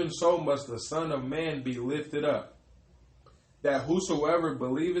 even so must the Son of Man be lifted up, that whosoever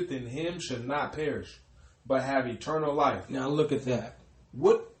believeth in him should not perish, but have eternal life. Now look at that.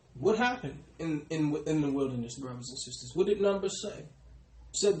 What happened in the wilderness, brothers and sisters? What did Numbers say?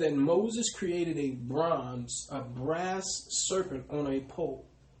 It said that Moses created a brass serpent on a pole.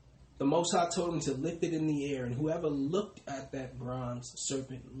 The Most High told him to lift it in the air, and whoever looked at that bronze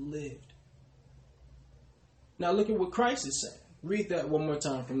serpent lived. Now look at what Christ is saying. Read that one more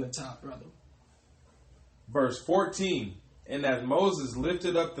time from the top, brother. Verse 14. And as Moses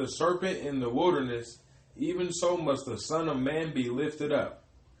lifted up the serpent in the wilderness, even so must the Son of Man be lifted up,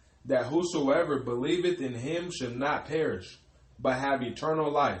 that whosoever believeth in him should not perish, but have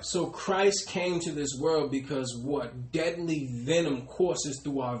eternal life. So Christ came to this world because what? Deadly venom courses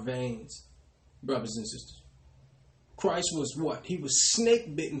through our veins, brothers and sisters. Christ was what? He was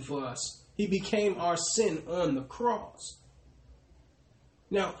snake bitten for us. He became our sin on the cross.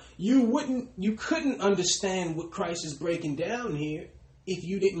 Now, you couldn't understand what Christ is breaking down here if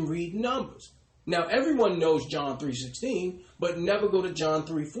you didn't read Numbers. Now, everyone knows John 3:16, but never go to John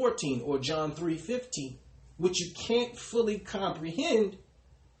 3:14 or John 3:15, which you can't fully comprehend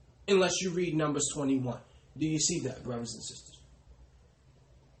unless you read Numbers 21. Do you see that, brothers and sisters?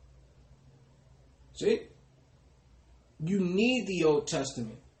 See? You need the Old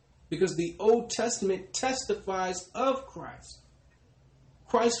Testament because the Old Testament testifies of Christ.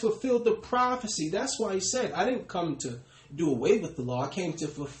 Christ fulfilled the prophecy. That's why he said, I didn't come to do away with the law. I came to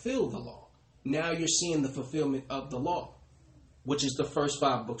fulfill the law. Now you're seeing the fulfillment of the law, which is the first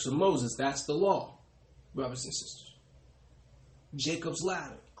 5 books of Moses. That's the law, brothers and sisters. Jacob's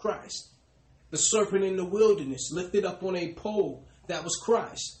ladder, Christ. The serpent in the wilderness lifted up on a pole, that was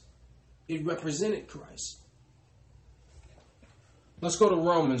Christ. It represented Christ. Let's go to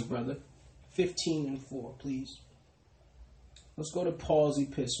Romans, brother. 15 and 4, please. Let's go to Paul's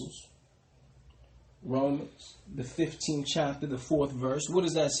epistles. Romans, the 15th chapter, the 4th verse. What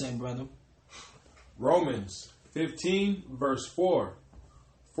does that say, brother? Romans 15, verse 4.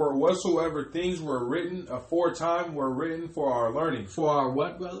 For whatsoever things were written aforetime were written for our learning. For our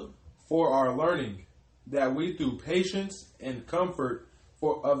what, brother? for our learning, that we through patience and comfort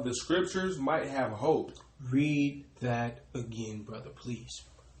of the scriptures might have hope. Read that again, brother, please.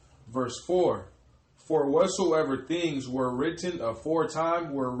 Verse 4. For whatsoever things were written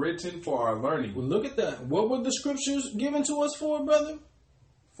aforetime were written for our learning. Well, look at that. What were the scriptures given to us for, brother?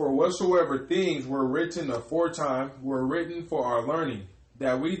 For whatsoever things were written aforetime were written for our learning,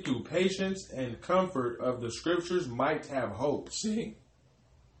 that we through patience and comfort of the scriptures might have hope. See?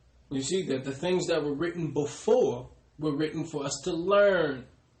 You see that the things that were written before were written for us to learn.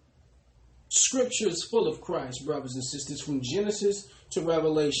 Scripture is full of Christ, brothers and sisters. From Genesis to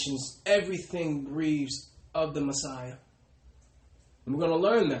Revelations, everything breathes of the Messiah. And we're going to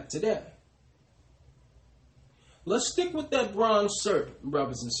learn that today. Let's stick with that bronze serpent,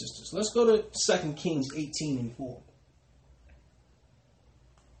 brothers and sisters. Let's go to 2 Kings 18 and 4.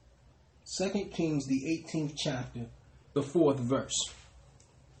 2 Kings, the 18th chapter, the 4th verse.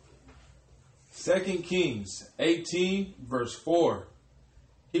 2 Kings 18, verse 4.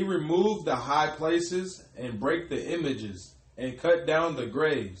 He removed the high places and brake the images and cut down the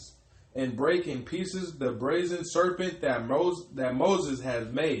graves and break in pieces the brazen serpent that Moses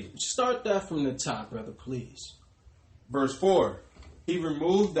has made. Start that from the top, brother, please. Verse 4. He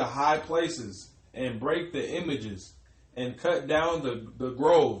removed the high places and brake the images and cut down the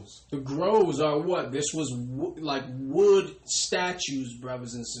groves. The groves are what? This was like wood statues,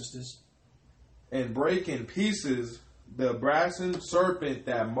 brothers and sisters. And break in pieces the brazen serpent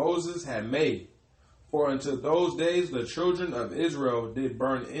that Moses had made. For unto those days the children of Israel did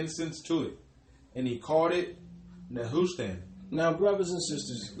burn incense to it. And he called it Nehushtan. Now, brothers and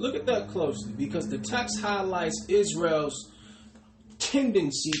sisters, look at that closely, because the text highlights Israel's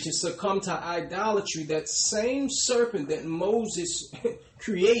tendency to succumb to idolatry, that same serpent that Moses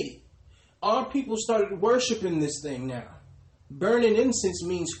created. Our people started worshiping this thing now. Burning incense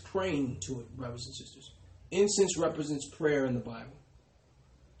means praying to it, brothers and sisters. Incense represents prayer in the Bible.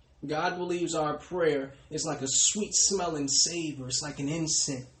 God believes our prayer is like a sweet-smelling savor. It's like an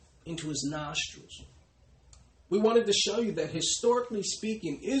incense into his nostrils. We wanted to show you that, historically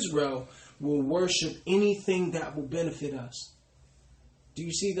speaking, Israel will worship anything that will benefit us. Do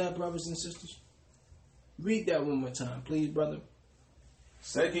you see that, brothers and sisters? Read that one more time, please, brother.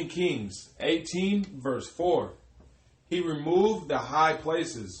 2 Kings 18, verse 4. He removed the high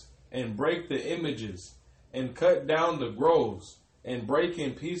places and brake the images and cut down the groves and break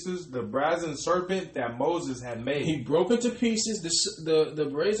in pieces the brazen serpent that Moses had made. He broke into pieces the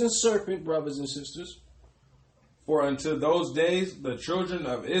brazen serpent, brothers and sisters. For unto those days the children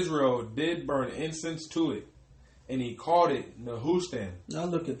of Israel did burn incense to it, and he called it Nehushtan. Now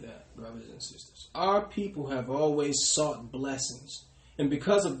look at that, brothers and sisters. Our people have always sought blessings, and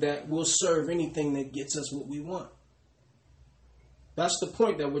because of that, we'll serve anything that gets us what we want. That's the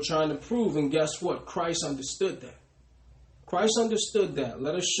point that we're trying to prove, and guess what? Christ understood that. Christ understood that.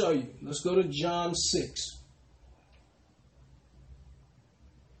 Let us show you. Let's go to John 6.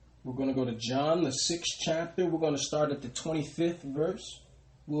 We're going to go to John, the 6th chapter. We're going to start at the 25th verse.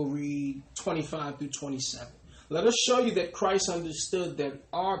 We'll read 25 through 27. Let us show you that Christ understood that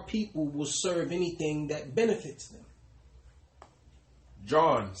our people will serve anything that benefits them.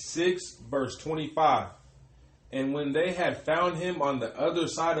 John 6, verse 25. And when they had found him on the other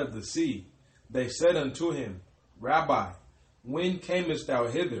side of the sea, they said unto him, Rabbi, when camest thou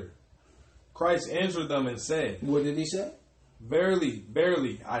hither? Christ answered them and said, What did he say? Verily,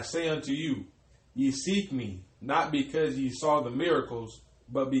 verily, I say unto you, ye seek me, not because ye saw the miracles,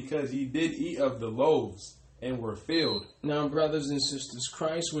 but because ye did eat of the loaves, and were filled. Now, brothers and sisters,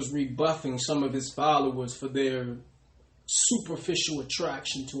 Christ was rebuffing some of his followers for their superficial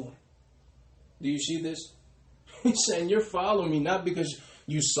attraction to him. Do you see this? He's saying, you're following me not because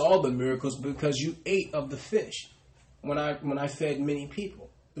you saw the miracles, but because you ate of the fish when I fed many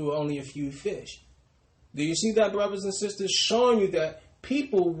people through only a few fish. Do you see that, brothers and sisters? Showing you that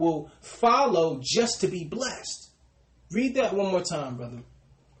people will follow just to be blessed. Read that one more time, brother.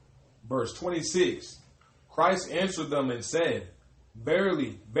 Verse 26. Christ answered them and said,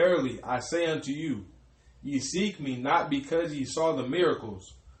 Verily, verily, I say unto you, ye seek me not because ye saw the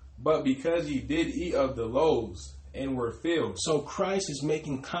miracles, but because ye did eat of the loaves, and were filled. So Christ is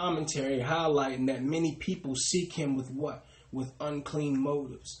making commentary highlighting that many people seek him with what? With unclean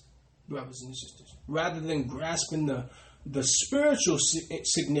motives, brothers and sisters. Rather than grasping the spiritual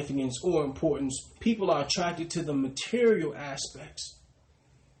significance or importance, people are attracted to the material aspects.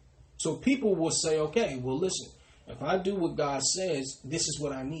 So people will say, okay, well, listen, if I do what God says, this is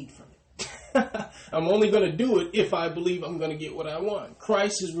what I need from it. I'm only going to do it if I believe I'm going to get what I want.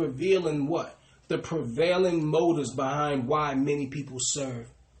 Christ is revealing what? The prevailing motives behind why many people serve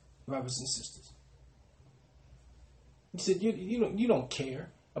brothers and sisters. He said, you don't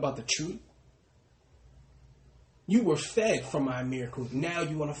care about the truth. You were fed from my miracle. Now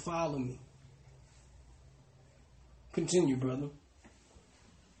you want to follow me. Continue, brother.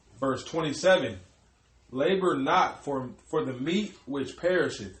 Verse 27. Labor not for the meat which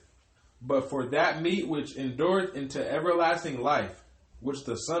perisheth, but for that meat which endureth into everlasting life, which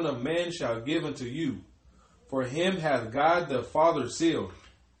the Son of Man shall give unto you. For him hath God the Father sealed.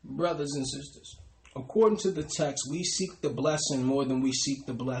 Brothers and sisters, according to the text, we seek the blessing more than we seek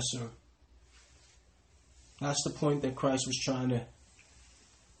the blesser. That's the point that Christ was trying to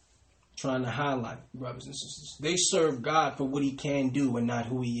highlight, brothers and sisters. They serve God for what he can do and not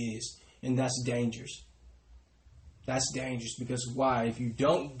who he is. And that's dangerous. That's dangerous because why? If you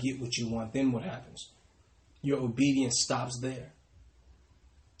don't get what you want, then what happens? Your obedience stops there.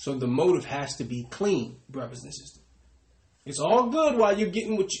 So the motive has to be clean, brothers and sisters. It's all good while you're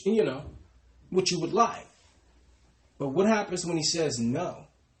getting what you would like. But what happens when he says no?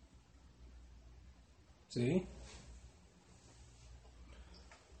 See?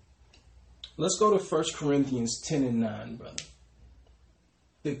 Let's go to 1 Corinthians 10 and 9, brother.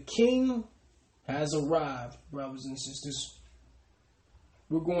 The king has arrived, brothers and sisters.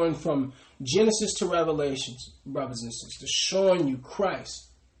 We're going from Genesis to Revelations, brothers and sisters, showing you Christ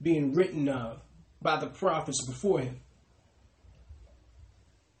being written of by the prophets before him.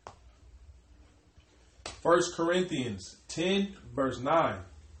 1 Corinthians 10, verse 9.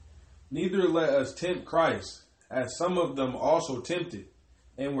 Neither let us tempt Christ, as some of them also tempted,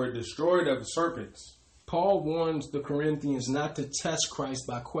 and were destroyed of serpents. Paul warns the Corinthians not to test Christ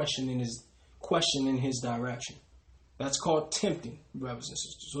by questioning his direction. That's called tempting, brothers and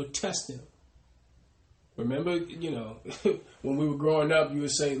sisters, or testing him. Remember, when we were growing up, you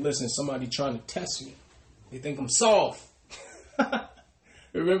would say, listen, somebody trying to test me. They think I'm soft.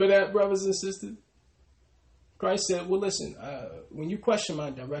 Remember that, brothers and sisters? Christ said, well, listen, when you question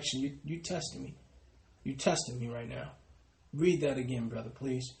my direction, you testing me. You testing me right now. Read that again, brother,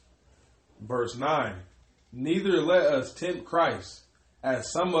 please. Verse 9. Neither let us tempt Christ,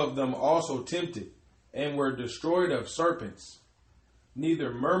 as some of them also tempted, and were destroyed of serpents.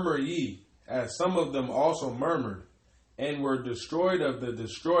 Neither murmur ye, as some of them also murmured, and were destroyed of the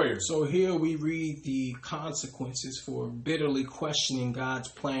destroyer. So here we read the consequences for bitterly questioning God's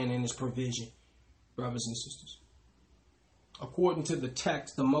plan and his provision, brothers and sisters. According to the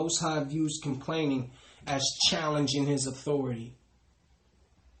text, the Most High views complaining as challenging his authority.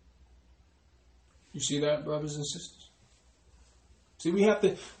 You see that, brothers and sisters? See,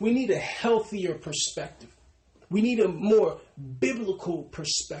 we need a healthier perspective. We need a more biblical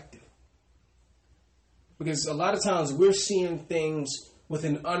perspective. Because a lot of times we're seeing things with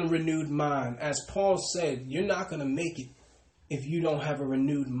an unrenewed mind. As Paul said, you're not going to make it if you don't have a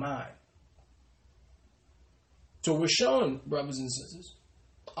renewed mind. So we're showing, brothers and sisters,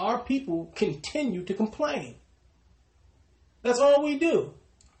 our people continue to complain. That's all we do.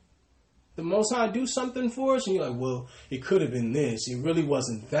 The Most High do something for us, and you're like, well, it could have been this. It really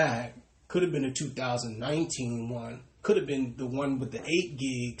wasn't that. Could have been a 2019 one. Could have been the one with the 8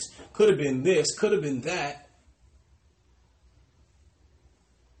 gigs. Could have been this. Could have been that.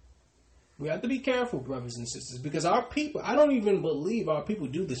 We have to be careful, brothers and sisters, because our people, I don't even believe our people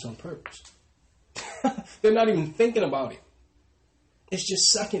do this on purpose. They're not even thinking about it. It's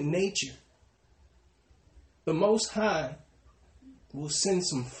just second nature. The Most High will send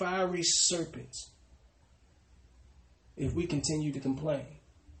some fiery serpents if we continue to complain.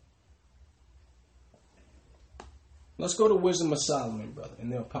 Let's go to Wisdom of Solomon, brother, in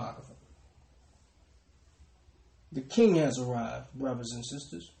the Apocrypha. The king has arrived, brothers and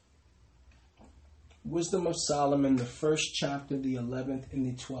sisters. Wisdom of Solomon, the 1st chapter, the 11th and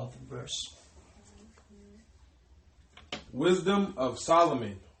the 12th verse. Wisdom of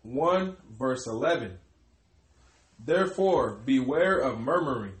Solomon 1 verse 11. Therefore beware of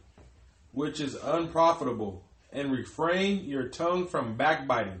murmuring, which is unprofitable, and refrain your tongue from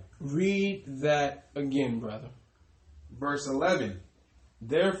backbiting. Read that again, brother. Verse 11.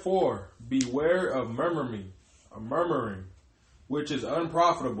 Therefore beware of murmuring, which is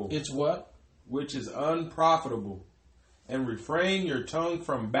unprofitable. It's what? Which is unprofitable, and refrain your tongue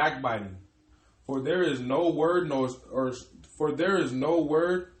from backbiting. For there is no word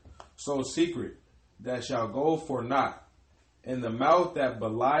so secret that shall go for naught, and the mouth that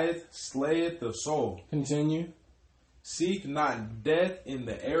belieth slayeth the soul. Continue. Seek not death in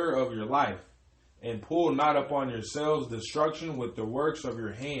the error of your life, and pull not upon yourselves destruction with the works of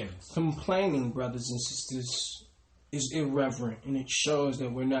your hands. Complaining, brothers and sisters, is irreverent, and it shows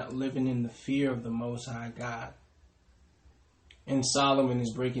that we're not living in the fear of the Most High God. And Solomon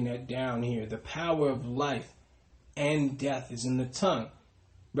is breaking that down here. The power of life and death is in the tongue,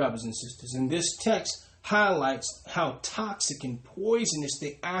 brothers and sisters. And this text highlights how toxic and poisonous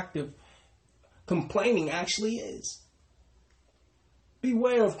the act of complaining actually is.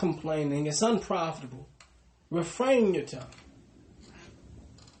 Beware of complaining. It's unprofitable. Refrain your tongue.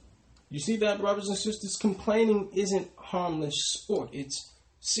 You see that, brothers and sisters? Complaining isn't harmless sport. It's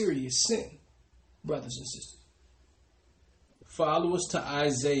serious sin, brothers and sisters. Follow us to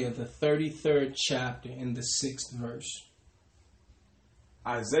Isaiah, the 33rd chapter, in the 6th verse.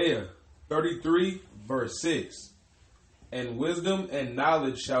 Isaiah 33, verse 6. And wisdom and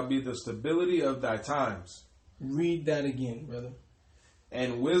knowledge shall be the stability of thy times. Read that again, brother.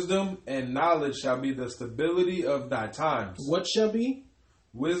 And wisdom and knowledge shall be the stability of thy times. What shall be?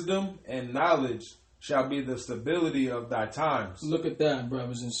 Wisdom and knowledge shall be the stability of thy times. Look at that,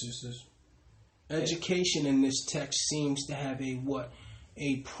 brothers and sisters. Education in this text seems to have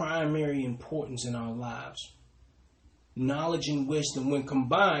a primary importance in our lives. Knowledge and wisdom, when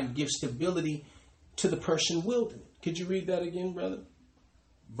combined, give stability to the person wielding it. Could you read that again, brother?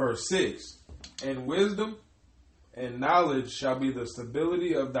 Verse 6. And wisdom and knowledge shall be the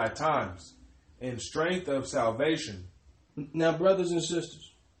stability of thy times, and strength of salvation. Now, brothers and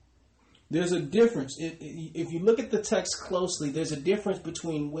sisters, there's a difference. If you look at the text closely, there's a difference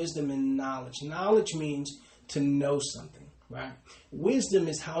between wisdom and knowledge. Knowledge means to know something, right? Wisdom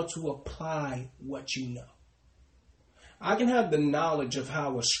is how to apply what you know. I can have the knowledge of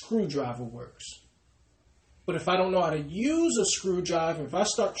how a screwdriver works. But if I don't know how to use a screwdriver, if I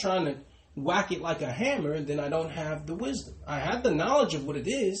start trying to whack it like a hammer, then I don't have the wisdom. I have the knowledge of what it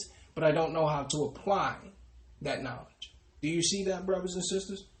is, but I don't know how to apply that knowledge. Do you see that, brothers and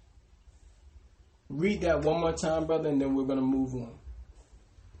sisters? Read that one more time, brother, and then we're going to move on.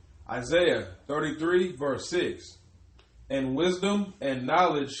 Isaiah 33, verse 6. And wisdom and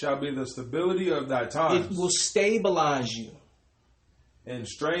knowledge shall be the stability of thy times. It will stabilize you. And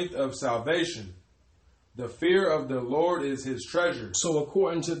strength of salvation. The fear of the Lord is his treasure. So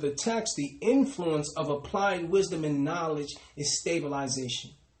according to the text, the influence of applied wisdom and knowledge is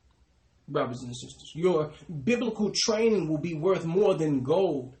stabilization. Brothers and sisters, your biblical training will be worth more than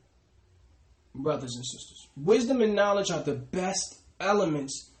gold. Brothers and sisters, wisdom and knowledge are the best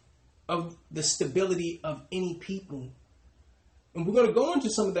elements of the stability of any people. And we're going to go into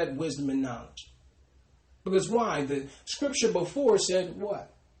some of that wisdom and knowledge. Because why? The scripture before said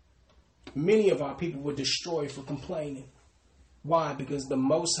what? Many of our people were destroyed for complaining. Why? Because the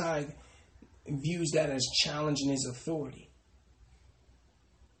Most High views that as challenging his authority.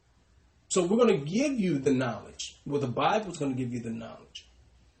 So we're going to give you the knowledge. Well, the Bible's going to give you the knowledge,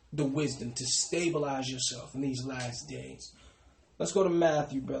 the wisdom to stabilize yourself in these last days. Let's go to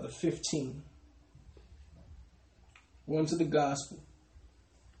Matthew, brother, 15. Go into the gospel.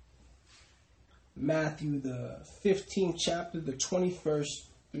 Matthew, the 15th chapter, the 21st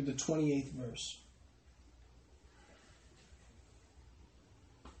through the 28th verse.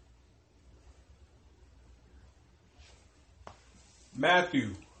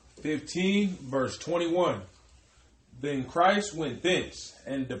 Matthew 15, verse 21. Then Christ went thence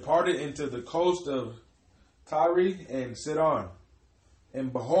and departed into the coast of Tyre and Sidon.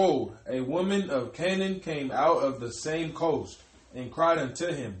 And behold, a woman of Canaan came out of the same coast and cried unto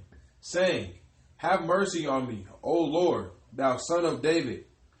him, saying, Have mercy on me, O Lord, thou son of David.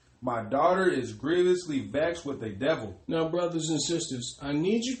 My daughter is grievously vexed with a devil. Now, brothers and sisters, I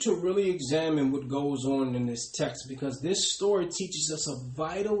need you to really examine what goes on in this text, because this story teaches us a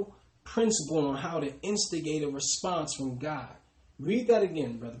vital principle on how to instigate a response from God. Read that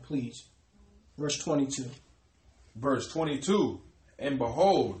again, brother, please. Verse 22. Verse 22. And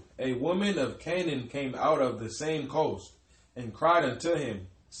behold, a woman of Canaan came out of the same coast and cried unto him,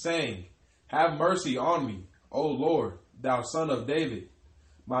 saying, Have mercy on me, O Lord, thou son of David.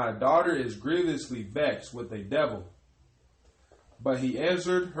 My daughter is grievously vexed with a devil. But he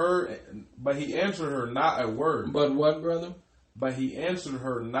answered her not a word. But what, brother? But he answered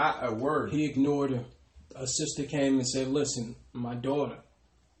her not a word. He ignored her. A sister came and said, Listen, my daughter,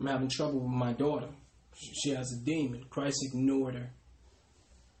 I'm having trouble with my daughter. She has a demon. Christ ignored her.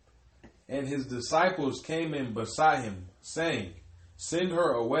 And his disciples came in beside him, saying, Send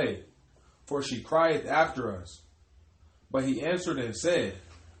her away, for she crieth after us. But he answered and said,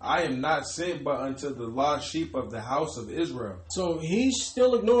 I am not sent but unto the lost sheep of the house of Israel. So he's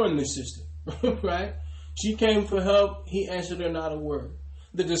still ignoring this sister, right? She came for help. He answered her not a word.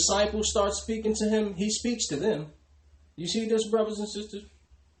 The disciples start speaking to him. He speaks to them. You see this, brothers and sisters?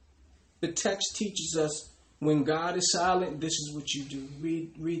 The text teaches us when God is silent, this is what you do.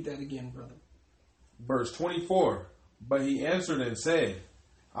 Read that again, brother. Verse 24. But he answered and said,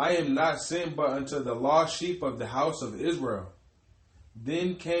 I am not sent but unto the lost sheep of the house of Israel.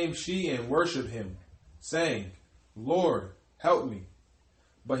 Then came she and worshipped him, saying, Lord, help me.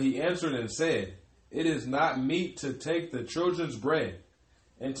 But he answered and said, It is not meet to take the children's bread,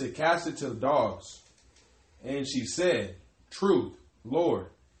 and to cast it to the dogs. And she said, Truth, Lord,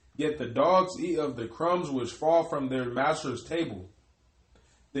 yet the dogs eat of the crumbs which fall from their master's table.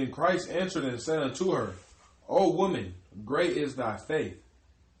 Then Christ answered and said unto her, O woman, great is thy faith.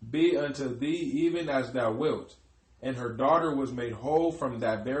 Be it unto thee even as thou wilt. And her daughter was made whole from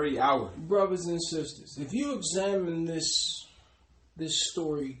that very hour. Brothers and sisters, if you examine this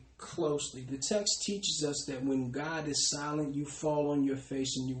story closely, the text teaches us that when God is silent, you fall on your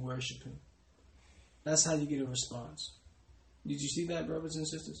face and you worship him. That's how you get a response. Did you see that, brothers and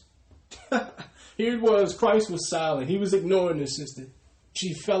sisters? Here it was. Christ was silent. He was ignoring his sister.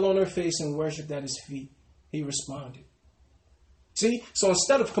 She fell on her face and worshipped at his feet. He responded. See? So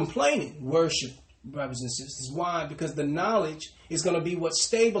instead of complaining, worship, brothers and sisters. Why? Because the knowledge is going to be what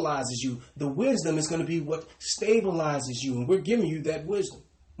stabilizes you. The wisdom is going to be what stabilizes you. And we're giving you that wisdom.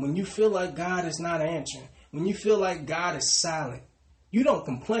 When you feel like God is not answering, when you feel like God is silent, you don't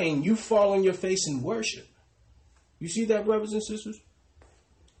complain. You fall on your face and worship. You see that, brothers and sisters?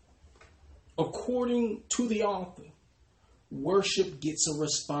 According to the author, worship gets a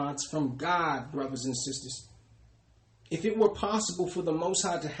response from God, brothers and sisters. If it were possible for the Most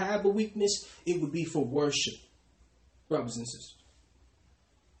High to have a weakness, it would be for worship, brothers and sisters.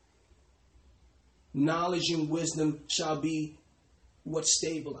 Knowledge and wisdom shall be what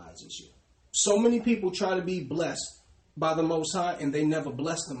stabilizes you. So many people try to be blessed by the Most High, and they never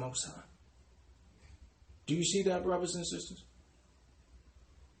bless the Most High. Do you see that, brothers and sisters?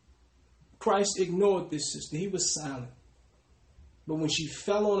 Christ ignored this sister. He was silent. But when she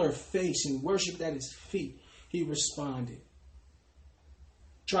fell on her face and worshipped at his feet, he responded.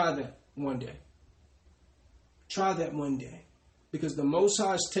 Try that one day. Try that one day. Because the Most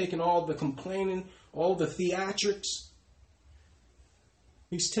High has taken all the complaining, all the theatrics.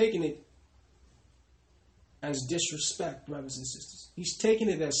 He's taken it as disrespect, brothers and sisters. He's taken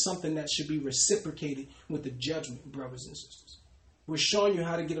it as something that should be reciprocated with the judgment, brothers and sisters. We're showing you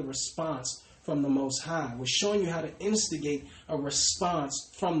how to get a response from the Most High. We're showing you how to instigate a response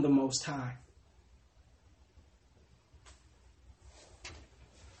from the Most High.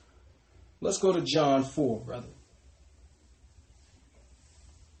 Let's go to John 4, brother.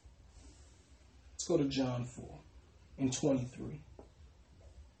 Let's go to John 4 and 23.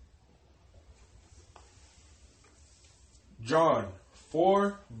 John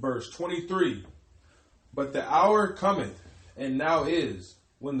 4, verse 23. But the hour cometh, and now is,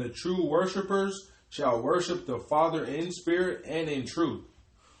 when the true worshipers shall worship the Father in spirit and in truth.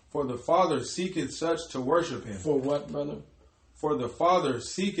 For the Father seeketh such to worship him. For what, brother? For the Father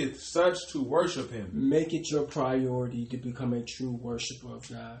seeketh such to worship him. Make it your priority to become a true worshiper of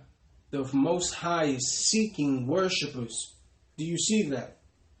God. The Most High is seeking worshipers. Do you see that?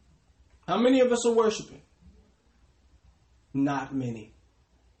 How many of us are worshiping? Not many.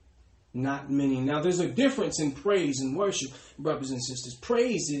 Not many. Now, there's a difference in praise and worship, brothers and sisters.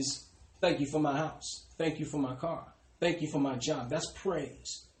 Praise is, thank you for my house. Thank you for my car. Thank you for my job. That's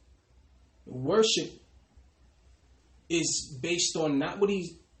praise. Worship is based on not what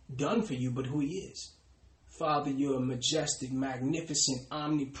he's done for you, but who he is. Father, you're a majestic, magnificent,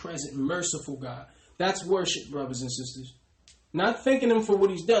 omnipresent, merciful God. That's worship, brothers and sisters. Not thanking him for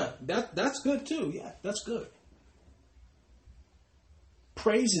what he's done. That's good too. Yeah, that's good.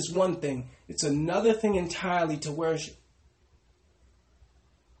 Praise is one thing. It's another thing entirely to worship.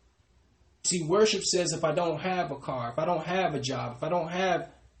 See, worship says if I don't have a car, if I don't have a job, if I don't have...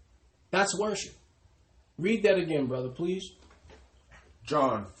 That's worship. Read that again, brother, please.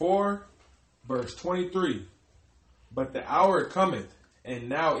 John 4, verse 23. But the hour cometh, and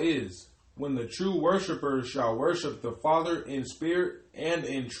now is, when the true worshipers shall worship the Father in spirit and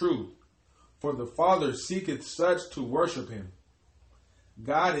in truth. For the Father seeketh such to worship him.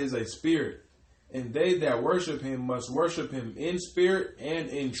 God is a spirit, and they that worship him must worship him in spirit and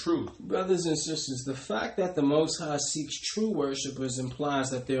in truth. Brothers and sisters, the fact that the Most High seeks true worshipers implies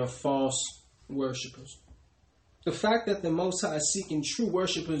that they are false worshipers. The fact that the Most High is seeking true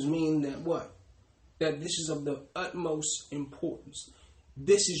worshipers mean that what? That this is of the utmost importance.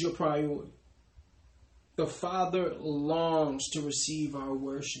 This is your priority. The Father longs to receive our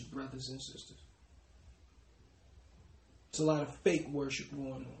worship, brothers and sisters. There's a lot of fake worship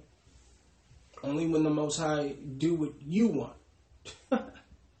going on. Only when the Most High do what you want.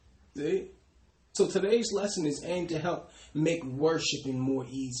 See? So today's lesson is aimed to help make worshiping more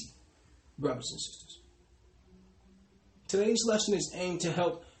easy, brothers and sisters. Today's lesson is aimed to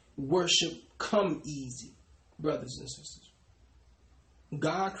help worship come easy, brothers and sisters.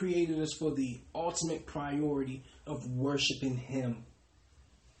 God created us for the ultimate priority of worshiping Him.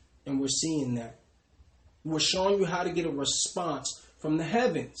 And we're seeing that. We're showing you how to get a response from the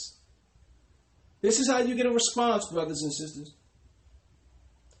heavens. This is how you get a response, brothers and sisters.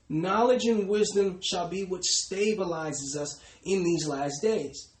 Knowledge and wisdom shall be what stabilizes us in these last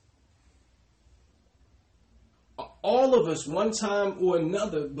days. All of us, one time or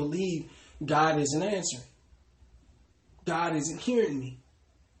another, believe God isn't answering. God isn't hearing me.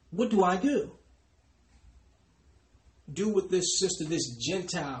 What do I do? Do what this sister, this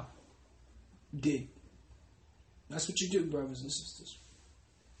Gentile, did. That's what you do, brothers and sisters.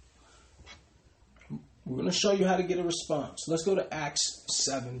 We're going to show you how to get a response. Let's go to Acts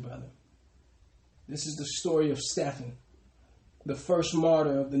 7, brother. This is the story of Stephen, the first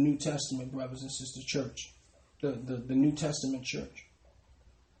martyr of the New Testament, brothers and sisters, church. The New Testament church.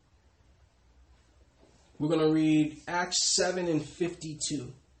 We're going to read Acts 7 and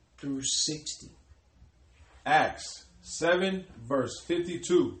 52 through 60. Acts 7, verse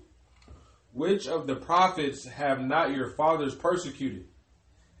 52. Which of the prophets have not your fathers persecuted?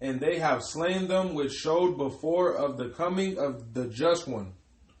 And they have slain them which showed before of the coming of the just one,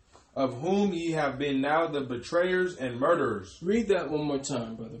 of whom ye have been now the betrayers and murderers. Read that one more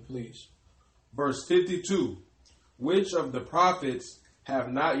time, brother, please. Verse 52. Which of the prophets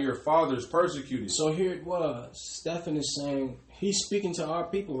have not your fathers persecuted? So here it was. Stephen is saying, he's speaking to our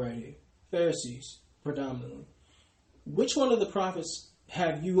people right here. Pharisees, predominantly. Which one of the prophets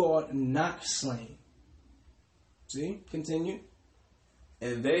have you all not slain? See? Continue.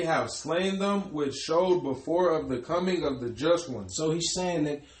 And they have slain them which showed before of the coming of the just one. So he's saying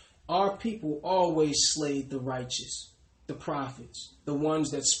that our people always slayed the righteous, the prophets, the ones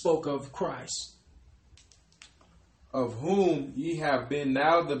that spoke of Christ. Of whom ye have been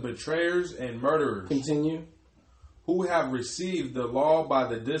now the betrayers and murderers. Continue. Who have received the law by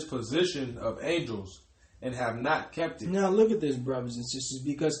the disposition of angels, and have not kept it. Now look at this, brothers and sisters,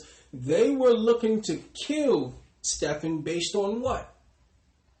 because they were looking to kill Stephen based on what?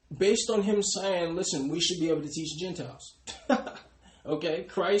 Based on him saying, listen, we should be able to teach Gentiles. Okay,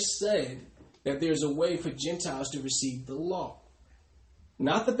 Christ said that there's a way for Gentiles to receive the law.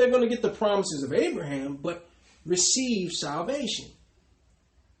 Not that they're going to get the promises of Abraham, but receive salvation.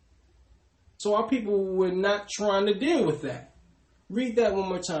 So our people were not trying to deal with that. Read that one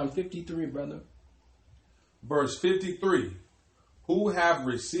more time, 53, brother. Verse 53. Who have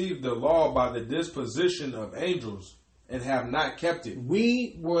received the law by the disposition of angels, and have not kept it.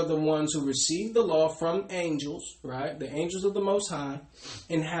 We were the ones who received the law from angels, right? The angels of the Most High,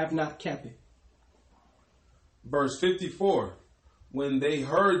 and have not kept it. Verse 54. When they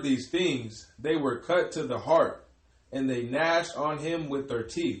heard these things, they were cut to the heart, and they gnashed on him with their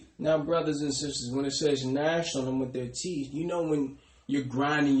teeth. Now, brothers and sisters, when it says gnash on them with their teeth, you know when you're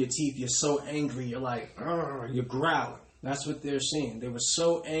grinding your teeth, you're so angry, you're like, you're growling. That's what they're saying. They were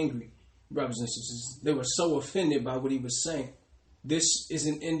so angry, brothers and sisters. They were so offended by what he was saying. This is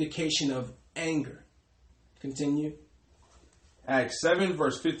an indication of anger. Continue. Acts 7,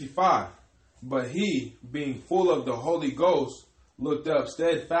 verse 55. But he, being full of the Holy Ghost, looked up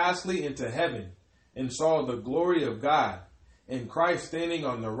steadfastly into heaven, and saw the glory of God, and Christ standing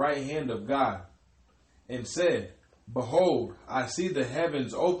on the right hand of God, and said, Behold, I see the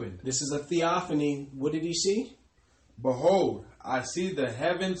heavens opened. This is a theophany. What did he see? Behold, I see the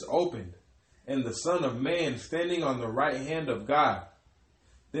heavens opened, and the Son of Man standing on the right hand of God.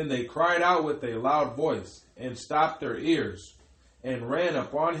 Then they cried out with a loud voice, and stopped their ears, and ran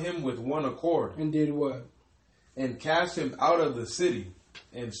upon him with one accord. And did what? And cast him out of the city,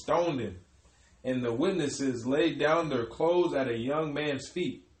 and stoned him. And the witnesses laid down their clothes at a young man's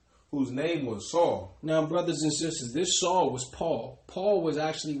feet, whose name was Saul. Now, brothers and sisters, this Saul was Paul. Paul was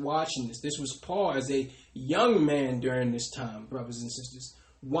actually watching this. This was Paul as a young man during this time, brothers and sisters,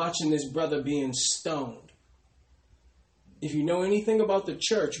 watching this brother being stoned. If you know anything about the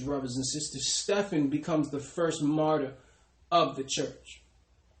church, brothers and sisters, Stephen becomes the first martyr of the church.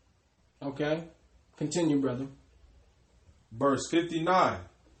 Okay? Continue, brother. Verse 59.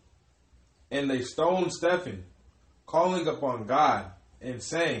 And they stoned Stephen, calling upon God, and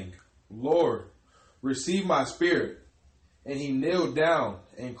saying, Lord, receive my spirit. And he kneeled down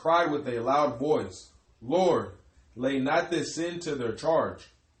and cried with a loud voice, Lord, lay not this sin to their charge.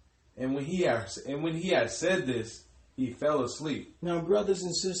 And when he had said this, he fell asleep. Now, brothers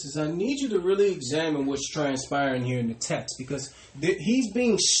and sisters, I need you to really examine what's transpiring here in the text, because he's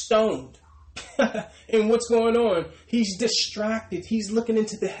being stoned. And what's going on? He's distracted. He's looking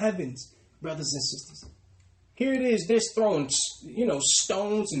into the heavens, brothers and sisters. Here it is, they're throwing,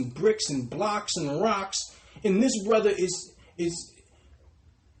 stones and bricks and blocks and rocks. And this brother is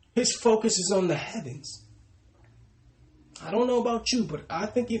his focus is on the heavens. I don't know about you, but I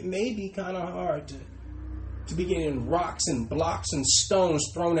think it may be kind of hard to be getting rocks and blocks and stones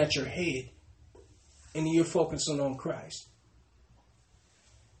thrown at your head, and you're focusing on Christ.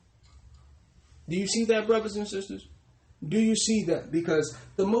 Do you see that, brothers and sisters? Do you see that? Because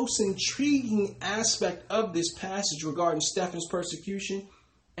the most intriguing aspect of this passage regarding Stephen's persecution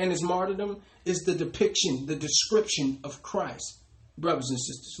and his martyrdom is the depiction, the description of Christ, brothers and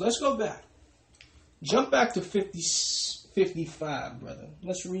sisters. Let's go back. Jump back to 55, brother.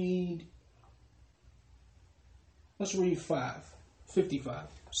 Let's read 55.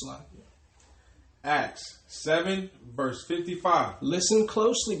 Slide. Acts 7, verse 55. Listen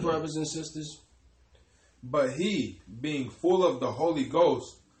closely, brothers and sisters. But he, being full of the Holy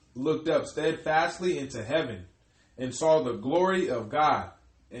Ghost, looked up steadfastly into heaven, and saw the glory of God,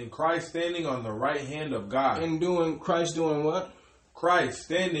 and Christ standing on the right hand of God. And Christ doing what? Christ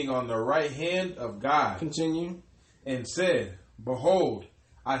standing on the right hand of God. Continue. And said, Behold,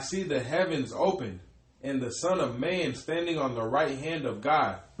 I see the heavens opened, and the Son of Man standing on the right hand of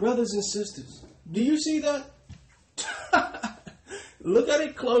God. Brothers and sisters, do you see that? Look at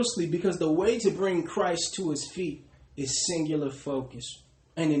it closely, because the way to bring Christ to his feet is singular focus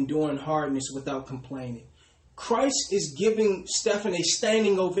and enduring hardness without complaining. Christ is giving Stephen a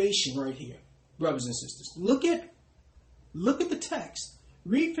standing ovation right here, brothers and sisters. Look at the text.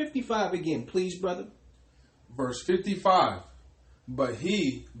 Read 55 again, please, brother. Verse 55. But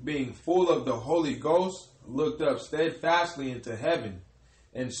he, being full of the Holy Ghost, looked up steadfastly into heaven,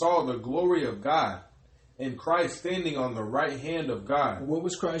 and saw the glory of God, and Christ standing on the right hand of God. What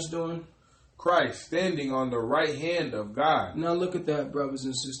was Christ doing? Christ standing on the right hand of God. Now look at that, brothers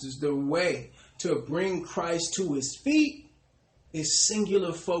and sisters. The way to bring Christ to his feet is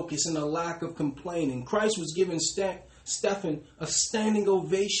singular focus and a lack of complaining. Christ was giving Stephen a standing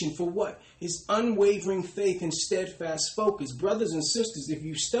ovation for what? His unwavering faith and steadfast focus. Brothers and sisters, if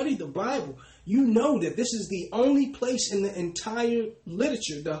you study the Bible, you know that this is the only place in the entire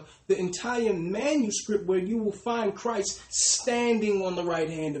literature, the entire manuscript, where you will find Christ standing on the right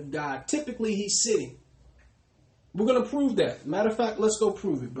hand of God. Typically, he's sitting. We're going to prove that. Matter of fact, let's go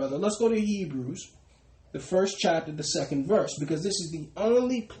prove it, brother. Let's go to Hebrews, the 1st chapter, the 2nd verse, because this is the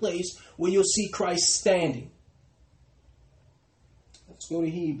only place where you'll see Christ standing. Let's go to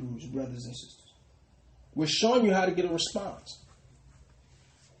Hebrews, brothers and sisters. We're showing you how to get a response.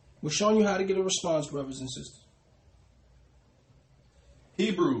 We're showing you how to get a response, brothers and sisters.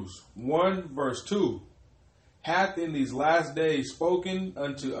 Hebrews 1, verse 2. Hath in these last days spoken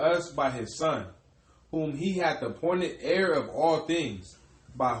unto us by his Son, whom he hath appointed heir of all things,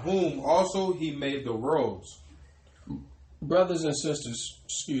 by whom also he made the worlds. Brothers and sisters,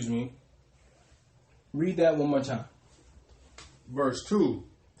 excuse me. Read that one more time. Verse 2.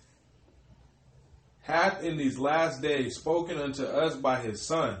 Hath in these last days spoken unto us by his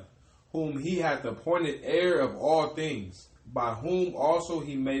Son, whom he hath appointed heir of all things, by whom also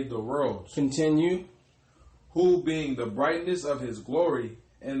he made the worlds. Continue. Who, being the brightness of his glory,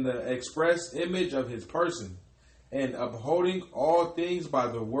 and the express image of his person, and upholding all things by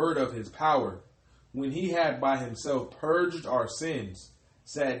the word of his power, when he had by himself purged our sins,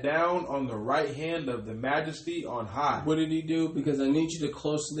 sat down on the right hand of the majesty on high. What did he do? Because I need you to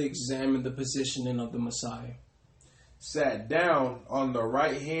closely examine the positioning of the Messiah. Sat down on the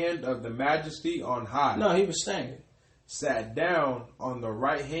right hand of the majesty on high. No, he was standing. Sat down on the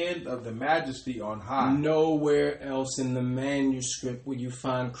right hand of the majesty on high. Nowhere else in the manuscript will you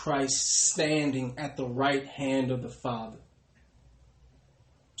find Christ standing at the right hand of the Father.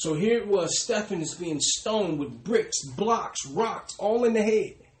 So here it was, Stephen is being stoned with bricks, blocks, rocks, all in the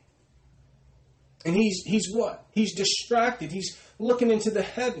head. And he's what? He's distracted. He's looking into the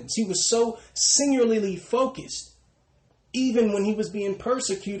heavens. He was so singularly focused, even when he was being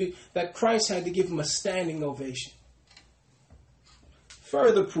persecuted, that Christ had to give him a standing ovation.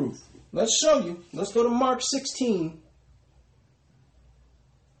 Further proof. Let's show you. Let's go to Mark 16.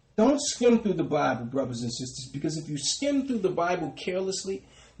 Don't skim through the Bible, brothers and sisters, because if you skim through the Bible carelessly,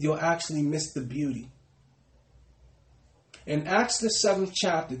 you'll actually miss the beauty. In Acts the 7th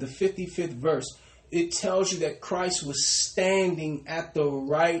chapter, the 55th verse, it tells you that Christ was standing at the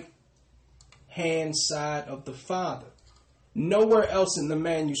right hand side of the Father. Nowhere else in the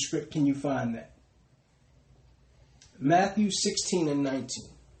manuscript can you find that. Matthew 16 and 19.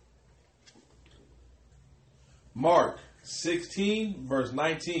 Mark 16, verse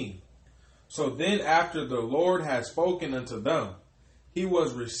 19. So then after the Lord had spoken unto them, he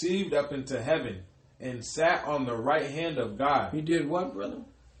was received up into heaven, and sat on the right hand of God. He did what, brother?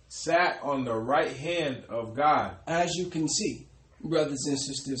 Sat on the right hand of God. As you can see, brothers and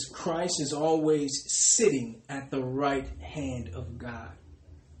sisters, Christ is always sitting at the right hand of God.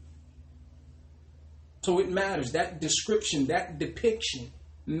 So it matters. That description, that depiction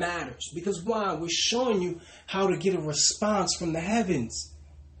matters. Because why? We're showing you how to get a response from the heavens.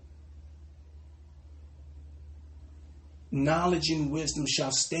 Knowledge and wisdom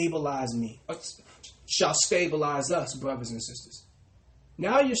shall stabilize me. Shall stabilize us, brothers and sisters.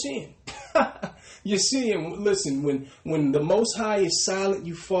 Now you're seeing. You're seeing, listen, when the Most High is silent,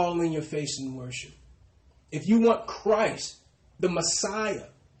 you fall on your face in worship. If you want Christ, the Messiah,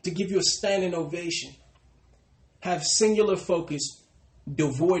 to give you a standing ovation, have singular focus,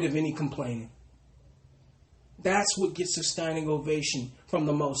 devoid of any complaining. That's what gets a standing ovation from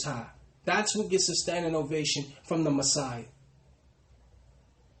the Most High. That's what gets a standing ovation from the Messiah.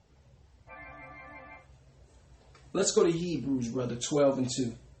 Let's go to Hebrews, brother, 12 and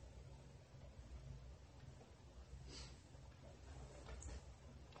 2.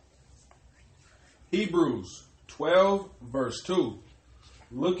 Hebrews 12, verse 2.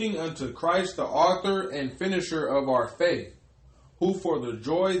 Looking unto Christ, the author and finisher of our faith, who for the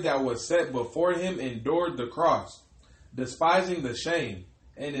joy that was set before him endured the cross, despising the shame,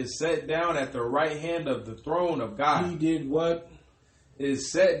 and is set down at the right hand of the throne of God. He did what?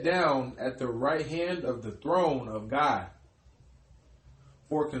 Is set down at the right hand of the throne of God.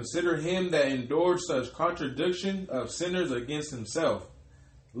 For consider him that endured such contradiction of sinners against himself,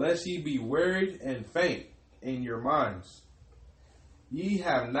 lest ye be wearied and faint in your minds. Ye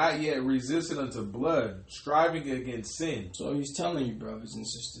have not yet resisted unto blood, striving against sin. So he's telling you, brothers and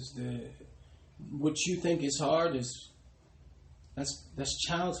sisters, that what you think is hard is that's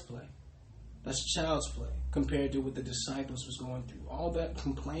child's play. That's child's play compared to what the disciples was going through. All that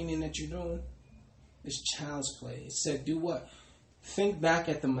complaining that you're doing is child's play. It said, do what? Think back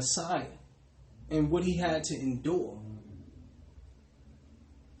at the Messiah and what he had to endure.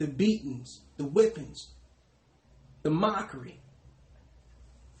 The beatings, the whippings, the mockery.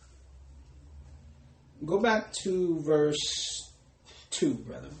 Go back to verse 2,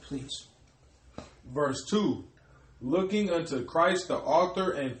 brother, please. Verse 2. Looking unto Christ, the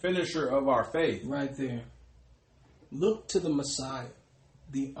author and finisher of our faith. Right there. Look to the Messiah,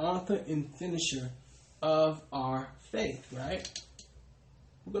 the author and finisher of our faith, right?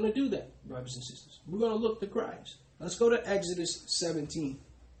 We're going to do that, brothers and sisters. We're going to look to Christ. Let's go to Exodus 17.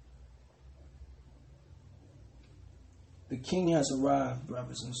 The King has arrived,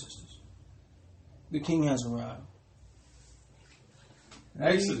 brothers and sisters. The King has arrived.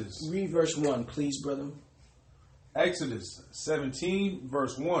 Exodus. Read verse 1, please, brother. Exodus 17,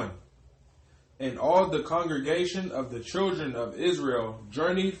 verse 1. And all the congregation of the children of Israel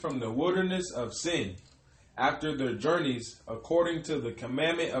journeyed from the wilderness of Sin, after their journeys, according to the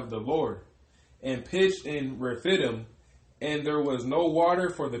commandment of the Lord, and pitched in Rephidim, and there was no water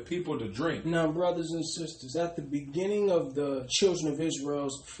for the people to drink. Now, brothers and sisters, at the beginning of the children of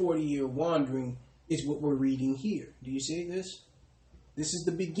Israel's 40-year wandering is what we're reading here. Do you see this? This is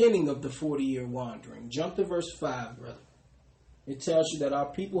the beginning of the 40-year wandering. Jump to verse 5, brother. It tells you that our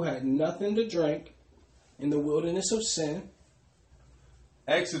people had nothing to drink in the wilderness of Sin.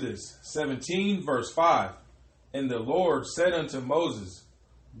 Exodus 17, verse 5. And the Lord said unto Moses,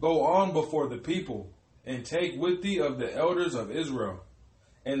 Go on before the people, and take with thee of the elders of Israel,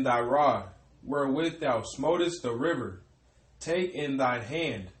 and thy rod, wherewith thou smotest the river, take in thine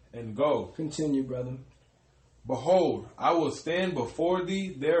hand, and go. Continue, brother. Behold, I will stand before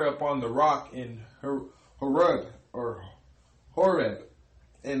thee there upon the rock in Horeb,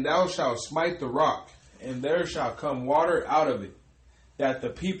 and thou shalt smite the rock, and there shall come water out of it, that the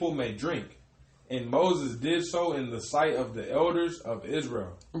people may drink. And Moses did so in the sight of the elders of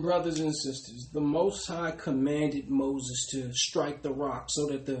Israel. Brothers and sisters, the Most High commanded Moses to strike the rock so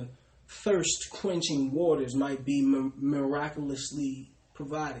that the thirst-quenching waters might be miraculously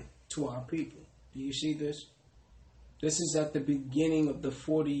provided to our people. Do you see this? This is at the beginning of the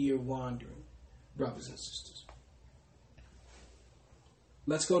 40-year wandering, brothers and sisters.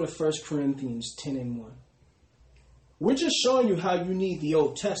 Let's go to 1 Corinthians 10 and 1. We're just showing you how you need the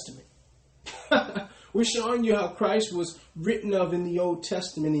Old Testament. We're showing you how Christ was written of in the Old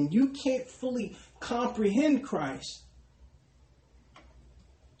Testament, and you can't fully comprehend Christ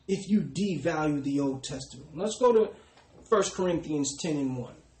if you devalue the Old Testament. Let's go to 1 Corinthians 10 and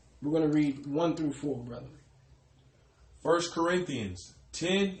 1. We're going to read 1 through 4, brother. 1 Corinthians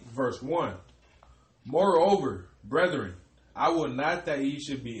 10, verse 1. Moreover, brethren, I will not that ye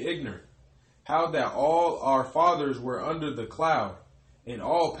should be ignorant, how that all our fathers were under the cloud, and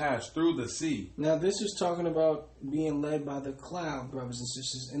all passed through the sea. Now, this is talking about being led by the cloud, brothers and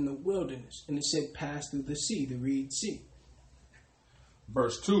sisters, in the wilderness. And it said, pass through the sea, the Reed Sea.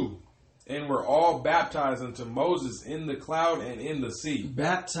 Verse 2, and were all baptized unto Moses in the cloud and in the sea.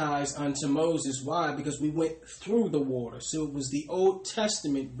 Baptized unto Moses. Why? Because we went through the water. So it was the Old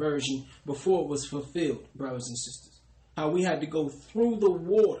Testament version before it was fulfilled, brothers and sisters. How we had to go through the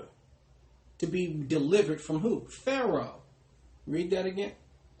water to be delivered from who? Pharaoh. Read that again.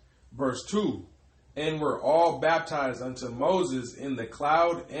 Verse 2, and were all baptized unto Moses in the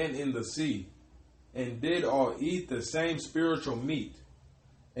cloud and in the sea, and did all eat the same spiritual meat,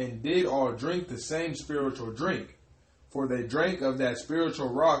 and did all drink the same spiritual drink, for they drank of that spiritual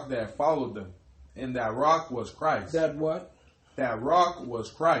rock that followed them, and that rock was Christ. That what? That rock was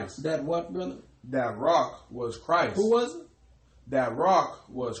Christ. That what, brother? That rock was Christ. Who was it? That rock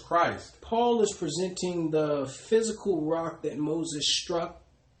was Christ. Paul is presenting the physical rock that Moses struck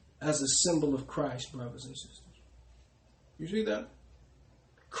as a symbol of Christ, brothers and sisters. You see that?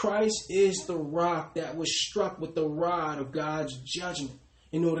 Christ is the rock that was struck with the rod of God's judgment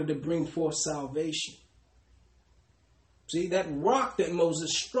in order to bring forth salvation. See, that rock that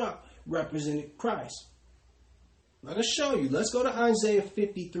Moses struck represented Christ. Let us show you. Let's go to Isaiah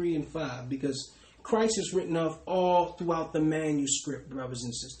 53 and 5, because Christ is written of all throughout the manuscript, brothers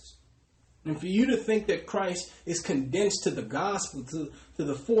and sisters. And for you to think that Christ is condensed to the gospel, to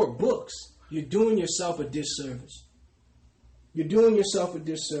the 4 books, you're doing yourself a disservice. You're doing yourself a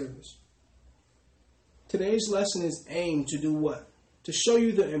disservice. Today's lesson is aimed to do what? To show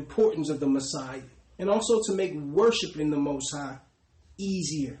you the importance of the Messiah, and also to make worship in the Most High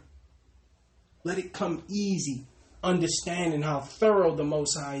easier. Let it come easy, understanding how thorough the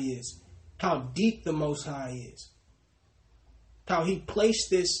Most High is, how deep the Most High is, how He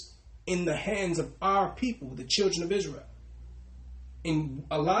placed this in the hands of our people, the children of Israel. And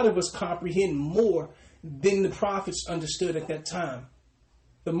a lot of us comprehend more than the prophets understood at that time.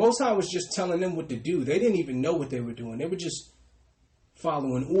 The Most High was just telling them what to do. They didn't even know what they were doing. They were just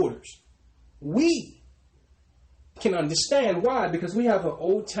following orders. We can understand why, because we have an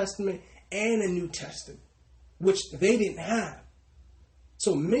Old Testament and a New Testament, which they didn't have.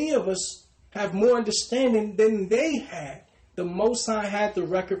 So many of us have more understanding than they had. The Most High had the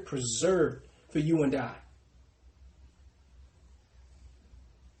record preserved for you and I.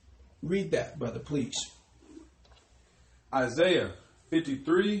 Read that, brother, please. Isaiah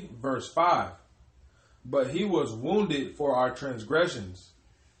 53, verse 5. But He was wounded for our transgressions.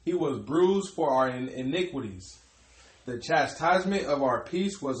 He was bruised for our iniquities. The chastisement of our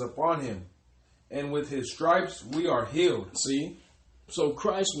peace was upon Him, and with His stripes we are healed. See? So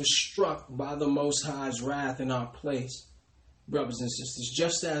Christ was struck by the Most High's wrath in our place, brothers and sisters,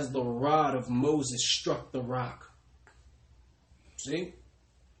 just as the rod of Moses struck the rock. See?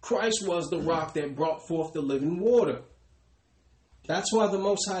 Christ was the rock that brought forth the living water. That's why the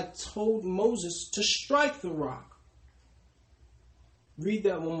Most High told Moses to strike the rock. Read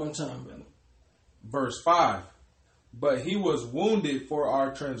that one more time, brother. Verse 5. But He was wounded for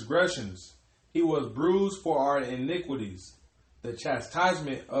our transgressions. He was bruised for our iniquities. The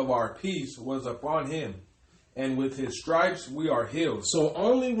chastisement of our peace was upon Him, and with His stripes we are healed. So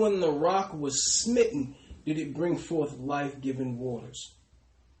only when the rock was smitten did it bring forth life-giving waters,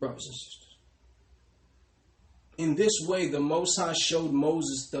 brothers and sisters. In this way, the Most High showed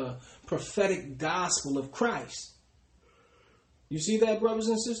Moses the prophetic gospel of Christ. You see that, brothers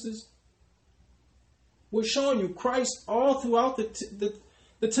and sisters? We're showing you Christ all throughout the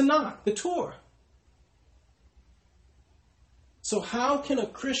Tanakh, the Torah. So how can a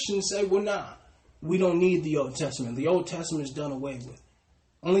Christian say, well, nah, we don't need the Old Testament. The Old Testament is done away with.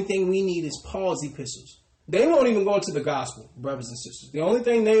 Only thing we need is Paul's epistles. They won't even go into the gospel, brothers and sisters. The only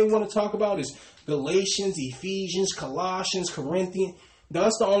thing they want to talk about is Galatians, Ephesians, Colossians, Corinthians.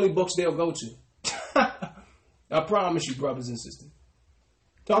 That's the only books they'll go to. I promise you, brothers and sisters.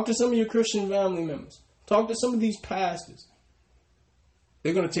 Talk to some of your Christian family members. Talk to some of these pastors.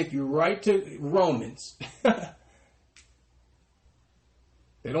 They're going to take you right to Romans.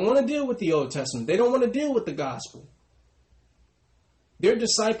 They don't want to deal with the Old Testament. They don't want to deal with the gospel. They're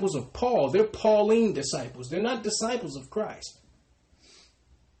disciples of Paul. They're Pauline disciples. They're not disciples of Christ.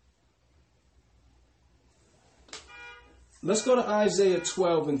 Let's go to Isaiah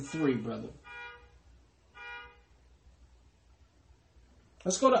 12 and 3, brother.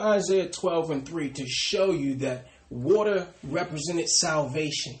 Let's go to Isaiah 12 and 3 to show you that water represented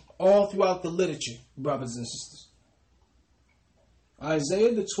salvation all throughout the literature, brothers and sisters.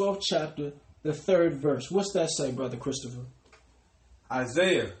 Isaiah, the 12th chapter, the 3rd verse. What's that say, Brother Christopher?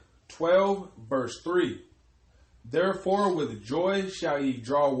 Isaiah 12, verse 3. Therefore with joy shall ye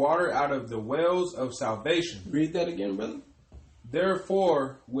draw water out of the wells of salvation. Read that again, brother.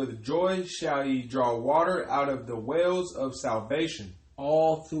 Therefore with joy shall ye draw water out of the wells of salvation.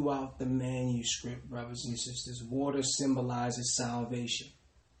 All throughout the manuscript, brothers and sisters, water symbolizes salvation.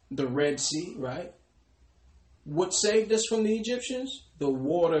 The Red Sea, right? What saved us from the Egyptians? The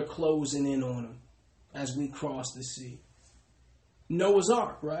water closing in on them as we crossed the sea. Noah's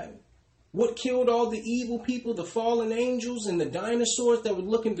Ark, right? What killed all the evil people, the fallen angels, and the dinosaurs that were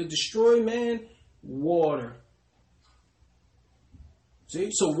looking to destroy man? Water. See?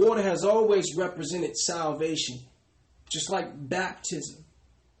 So water has always represented salvation, just like baptism.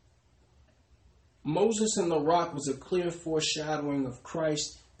 Moses and the rock was a clear foreshadowing of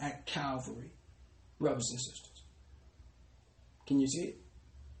Christ at Calvary, brothers and sisters. Can you see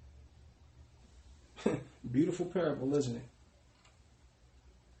it? Beautiful parable, isn't it?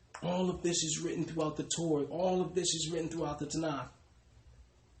 All of this is written throughout the Torah. All of this is written throughout the Tanakh.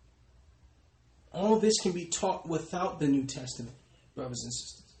 All this can be taught without the New Testament, brothers and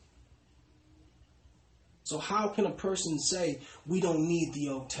sisters. So how can a person say we don't need the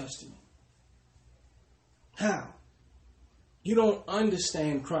Old Testament? How? You don't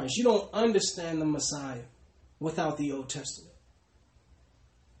understand Christ. You don't understand the Messiah without the Old Testament.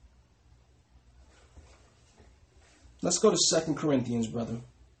 Let's go to 2 Corinthians, brother.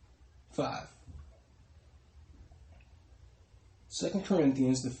 5. 2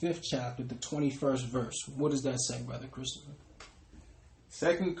 Corinthians, the 5th chapter, the 21st verse. What does that say, brother Christopher?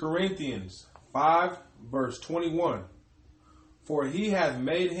 2 Corinthians 5, verse 21. For he hath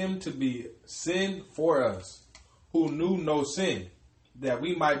made him to be sin for us, who knew no sin, that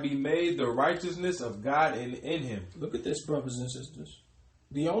we might be made the righteousness of God in him. Look at this, brothers and sisters.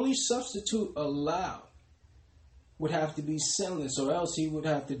 The only substitute allowed would have to be sinless, or else he would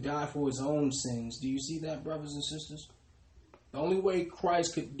have to die for his own sins. Do you see that, brothers and sisters? The only way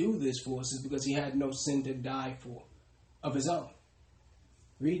Christ could do this for us is because he had no sin to die for of his own.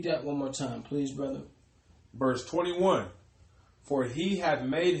 Read that one more time, please, brother. Verse 21. For he hath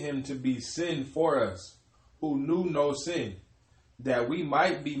made him to be sin for us, who knew no sin, that we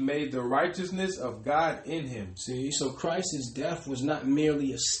might be made the righteousness of God in him. See, so Christ's death was not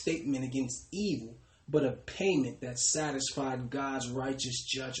merely a statement against evil, but a payment that satisfied God's righteous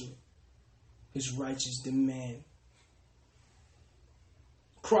judgment, his righteous demand.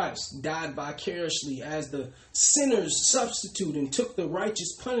 Christ died vicariously as the sinner's substitute and took the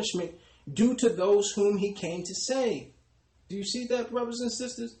righteous punishment due to those whom he came to save. Do you see that, brothers and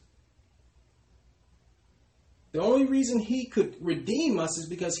sisters? The only reason he could redeem us is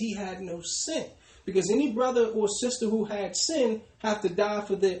because he had no sin. Because any brother or sister who had sin have to die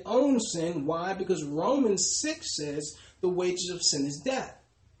for their own sin. Why? Because Romans 6 says the wages of sin is death.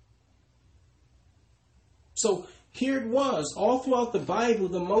 So here it was. All throughout the Bible,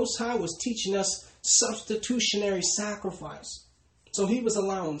 the Most High was teaching us substitutionary sacrifice. So he was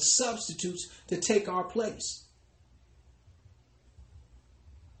allowing substitutes to take our place.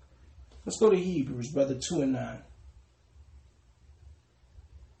 Let's go to Hebrews, brother, 2 and 9.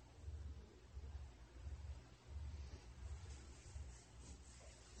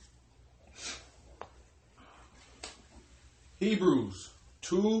 Hebrews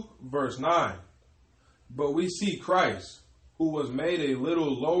 2, verse 9. But we see Christ, who was made a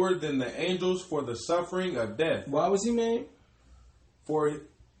little lower than the angels for the suffering of death. Why was he made?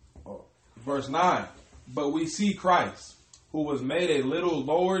 Verse 9. But we see Christ, who was made a little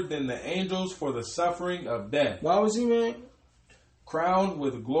lower than the angels for the suffering of death. Why was he made? Crowned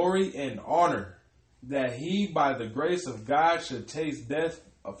with glory and honor, that he by the grace of God should taste death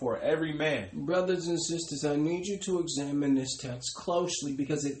for every man. Brothers and sisters, I need you to examine this text closely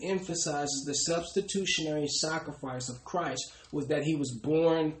because it emphasizes the substitutionary sacrifice of Christ was that he was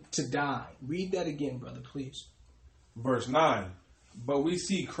born to die. Read that again, brother, please. Verse 9. But we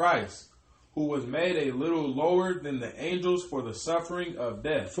see Christ, who was made a little lower than the angels for the suffering of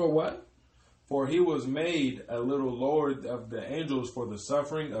death. For what? For he was made a little lower of the angels for the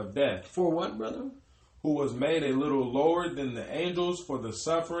suffering of death. For what, brother? Who was made a little lower than the angels for the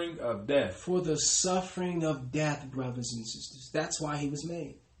suffering of death. For the suffering of death, brothers and sisters. That's why he was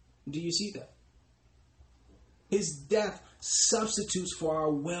made. Do you see that? His death substitutes for our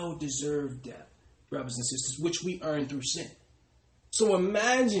well-deserved death, brothers and sisters, which we earn through sin. So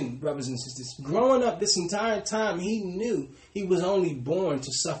imagine, brothers and sisters, growing up this entire time, he knew he was only born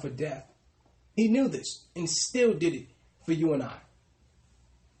to suffer death. He knew this and still did it for you and I.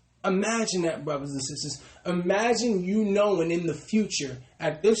 Imagine that, brothers and sisters. Imagine you knowing in the future,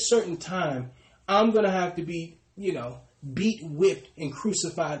 at this certain time, I'm going to have to be, beat, whipped, and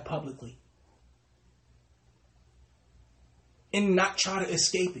crucified publicly. and not try to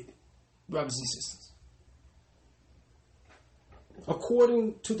escape it, brothers and sisters.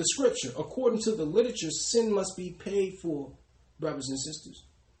 According to the scripture, according to the literature, sin must be paid for, brothers and sisters.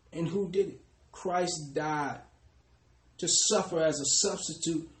 And who did it? Christ died to suffer as a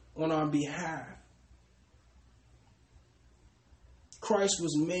substitute on our behalf. Christ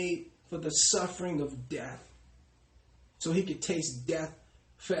was made for the suffering of death, so he could taste death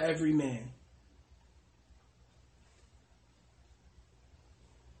for every man.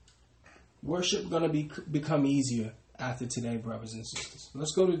 Worship going to become easier after today, brothers and sisters.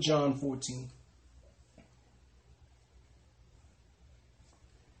 Let's go to John 14.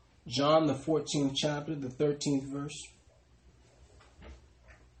 John, the 14th chapter, the 13th verse.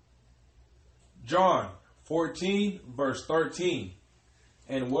 John 14, verse 13.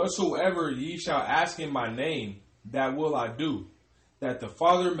 And whatsoever ye shall ask in my name, that will I do, that the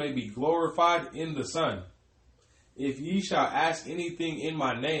Father may be glorified in the Son. If ye shall ask anything in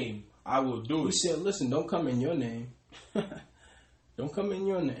my name, I will do it. He said, listen, don't come in your name. Don't come in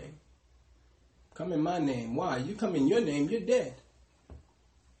your name. Come in my name. Why? You come in your name, you're dead.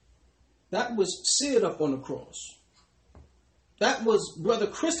 That was Sid up on the cross. That was Brother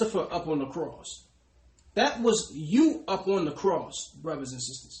Christopher up on the cross. That was you up on the cross, brothers and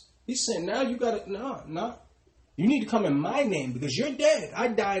sisters. He's saying, now you got to, no. You need to come in my name because you're dead. I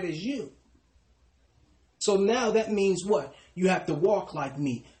died as you. So now that means what? You have to walk like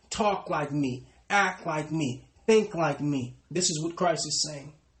me, talk like me, act like me, think like me. This is what Christ is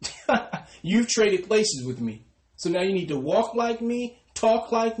saying. You've traded places with me. So now you need to walk like me,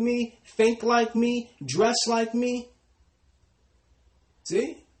 talk like me, think like me, dress like me.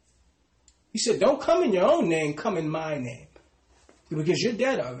 See? He said, don't come in your own name, come in my name. Because you're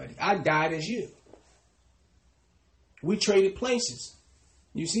dead already. I died as you. We traded places.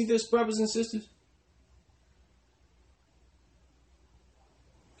 You see this, brothers and sisters?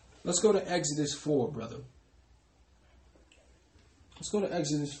 Let's go to Exodus 4, brother. Let's go to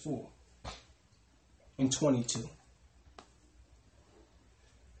Exodus 4 and 22.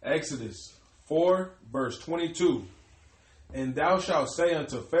 Exodus 4, verse 22. And thou shalt say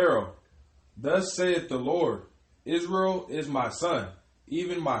unto Pharaoh, Thus saith the Lord, Israel is my son,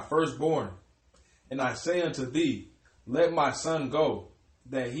 even my firstborn. And I say unto thee, Let my son go,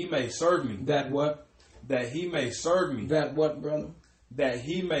 that he may serve me. That what? That he may serve me. That what, brother? That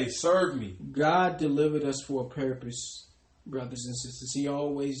he may serve me. God delivered us for a purpose, brothers and sisters. He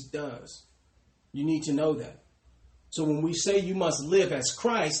always does. You need to know that. So when we say you must live as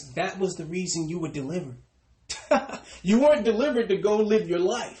Christ, that was the reason you were delivered. You weren't delivered to go live your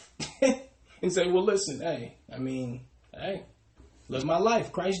life and say, well, listen, hey, live my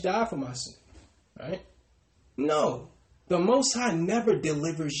life. Christ died for my sin. Right? No. The Most High never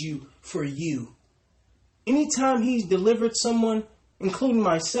delivers you for you. Anytime he's delivered someone, including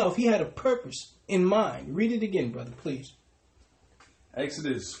myself, he had a purpose in mind. Read it again, brother, please.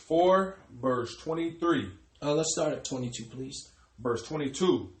 Exodus 4, verse 23. Let's start at 22, please. Verse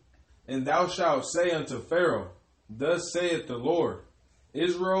 22. And thou shalt say unto Pharaoh, Thus saith the Lord,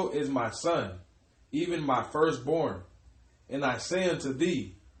 Israel is my son, even my firstborn. And I say unto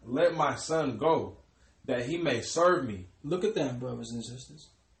thee, Let my son go, that he may serve me. Look at that, brothers and sisters.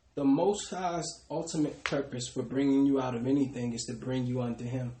 The Most High's ultimate purpose for bringing you out of anything is to bring you unto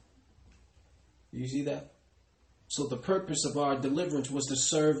him. You see that? So the purpose of our deliverance was to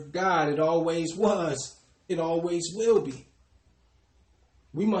serve God. It always was. It always will be.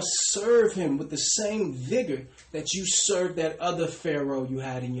 We must serve him with the same vigor that you served that other Pharaoh you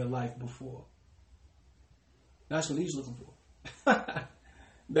had in your life before. That's what he's looking for.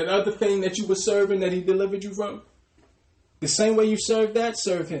 That other thing that you were serving that he delivered you from. The same way you serve that,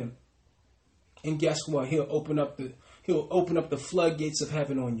 serve him. And guess what? He'll open up the floodgates of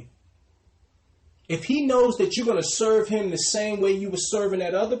heaven on you. If he knows that you're going to serve him the same way you were serving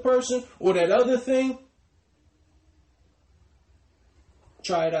that other person or that other thing,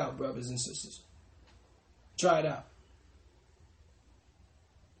 try it out, brothers and sisters. Try it out.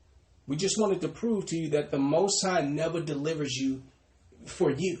 We just wanted to prove to you that the Most High never delivers you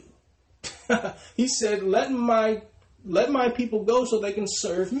for you. He said, let my people go so they can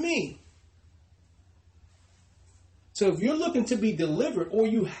serve me. So if you're looking to be delivered or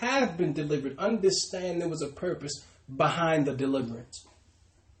you have been delivered, understand there was a purpose behind the deliverance.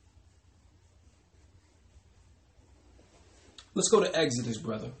 Let's go to Exodus,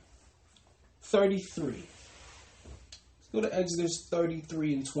 brother. 33. Let's go to Exodus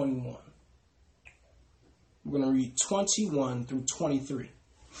 33 and 21. We're going to read 21 through 23.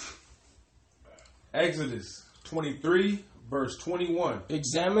 Exodus 23, verse 21.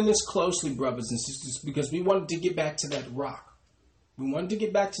 Examine this closely, brothers and sisters, because we wanted to get back to that rock. We wanted to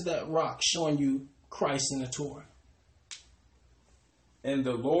get back to that rock, showing you Christ in the Torah. And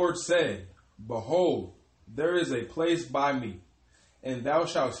the Lord said, Behold, there is a place by me, and thou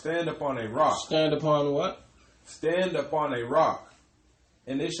shalt stand upon a rock. Stand upon what? Stand upon a rock.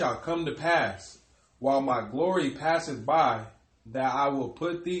 And it shall come to pass, while my glory passeth by, that I will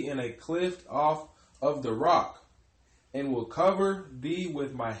put thee in a cliff off of the rock, and will cover thee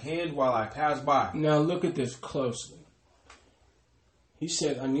with my hand while I pass by. Now look at this closely. He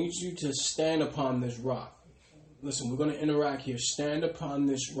said, I need you to stand upon this rock. Listen, we're going to interact here. Stand upon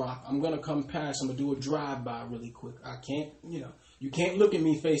this rock. I'm going to come past. I'm going to do a drive-by really quick. I can't, you can't look at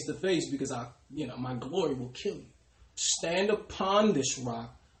me face to face because my glory will kill you. Stand upon this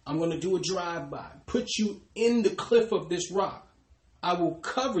rock. I'm going to do a drive-by. Put you in the cliff of this rock. I will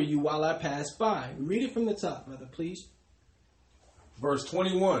cover you while I pass by. Read it from the top, brother, please. Verse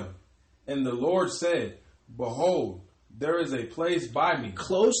 21. And the Lord said, Behold, there is a place by me.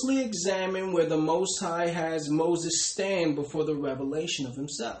 Closely examine where the Most High has Moses stand before the revelation of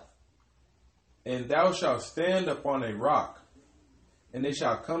himself. And thou shalt stand upon a rock, and it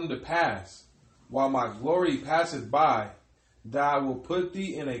shall come to pass, while my glory passeth by, that I will put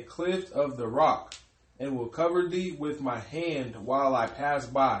thee in a cliff of the rock, and will cover thee with my hand while I pass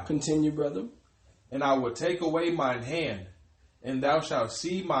by. Continue, brother. And I will take away mine hand, and thou shalt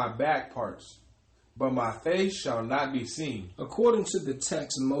see my back parts, but my face shall not be seen. According to the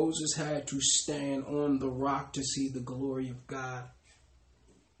text, Moses had to stand on the rock to see the glory of God.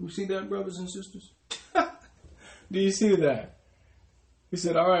 You see that, brothers and sisters? Do you see that? He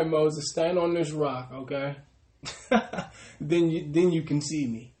said, all right, Moses, stand on this rock, okay? then you can see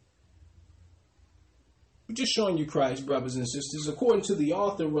me. We're just showing you Christ, brothers and sisters. According to the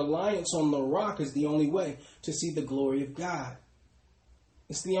author, reliance on the rock is the only way to see the glory of God.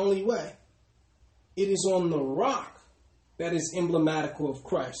 It's the only way. It is on the rock that is emblematical of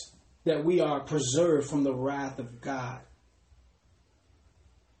Christ that we are preserved from the wrath of God.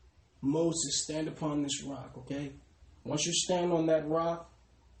 Moses, stand upon this rock, okay? Once you stand on that rock,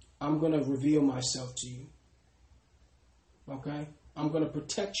 I'm going to reveal myself to you. Okay? I'm going to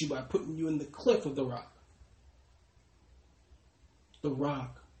protect you by putting you in the cliff of the rock. The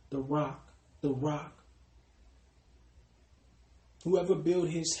rock, the rock, the rock. Whoever built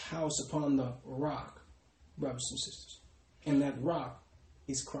his house upon the rock, brothers and sisters, and that rock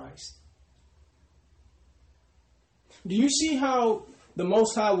is Christ. Do you see how the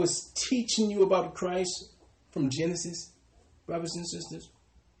Most High was teaching you about Christ from Genesis, brothers and sisters?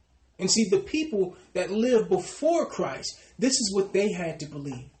 And see, the people that lived before Christ, this is what they had to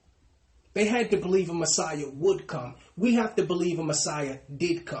believe. They had to believe a Messiah would come. We have to believe a Messiah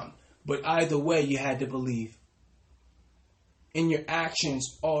did come. But either way, you had to believe. And your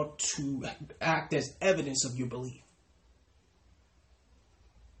actions ought to act as evidence of your belief.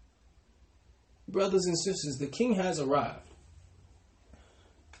 Brothers and sisters, the King has arrived.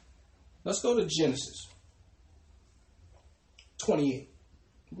 Let's go to Genesis 28.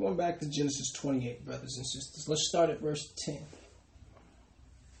 Going back to Genesis 28, brothers and sisters. Let's start at verse 10.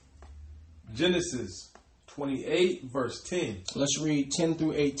 Genesis 28, verse 10. Let's read 10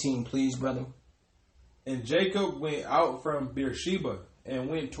 through 18, please, brother. And Jacob went out from Beersheba and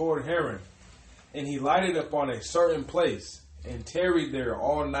went toward Haran. And he lighted upon a certain place and tarried there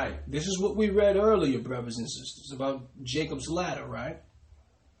all night. This is what we read earlier, brothers and sisters, about Jacob's ladder, right?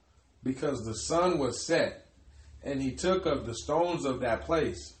 Because the sun was set. And he took of the stones of that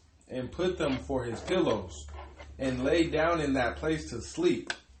place and put them for his pillows and lay down in that place to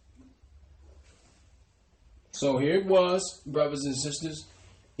sleep. So here it was, brothers and sisters.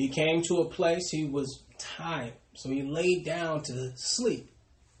 He came to a place, he was tired. So he laid down to sleep.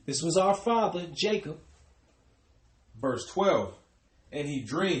 This was our father, Jacob. Verse 12. And he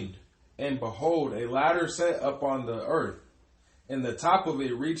dreamed, and behold, a ladder set up on the earth, and the top of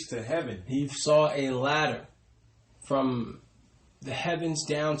it reached to heaven. He saw a ladder from the heavens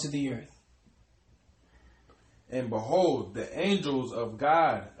down to the earth. And behold, the angels of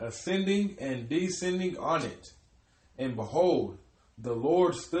God ascending and descending on it. And behold, the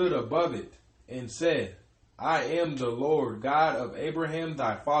Lord stood above it and said, I am the Lord God of Abraham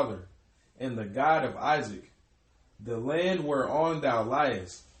thy father, and the God of Isaac. The land whereon thou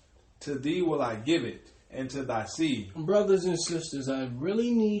liest, to thee will I give it, and to thy seed. Brothers and sisters, I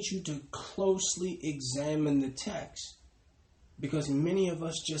really need you to closely examine the text, because many of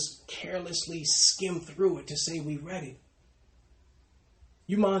us just carelessly skim through it to say we read it.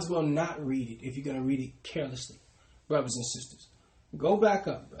 You might as well not read it if you're going to read it carelessly. Brothers and sisters, go back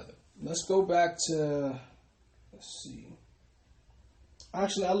up, brother. Let's go back to, let's see.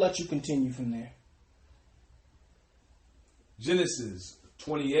 Actually, I'll let you continue from there. Genesis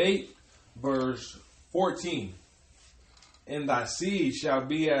 28, verse 14. And thy seed shall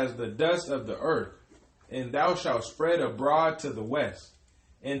be as the dust of the earth, and thou shalt spread abroad to the west,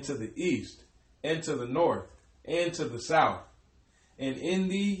 and to the east, and to the north, and to the south. And in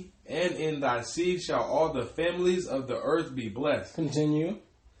thee and in thy seed shall all the families of the earth be blessed. Continue.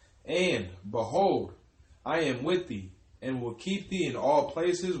 And, behold, I am with thee, and will keep thee in all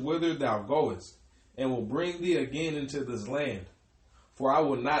places whither thou goest, and will bring thee again into this land. For I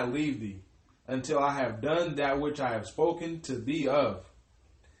will not leave thee, until I have done that which I have spoken to thee of.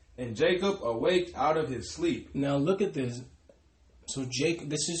 And Jacob awaked out of his sleep. Now look at this. So Jacob,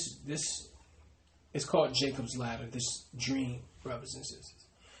 this is called Jacob's ladder, this dream, brothers and sisters.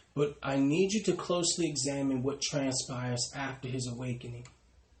 But I need you to closely examine what transpires after his awakening.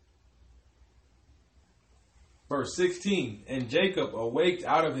 Verse 16, and Jacob awaked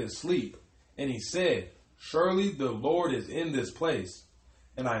out of his sleep, and he said, surely the Lord is in this place,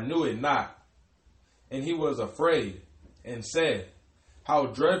 and I knew it not. And he was afraid, and said, how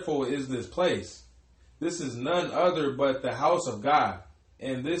dreadful is this place! This is none other but the house of God,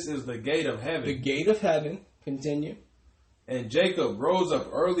 and this is the gate of heaven. The gate of heaven. Continue. And Jacob rose up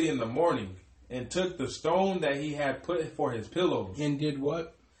early in the morning, and took the stone that he had put for his pillows. And did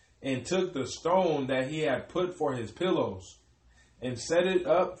what? And took the stone that he had put for his pillows, and set it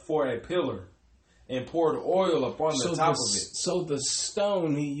up for a pillar, and poured oil upon the top of it. So the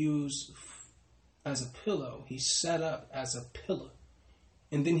stone he used as a pillow, he set up as a pillar.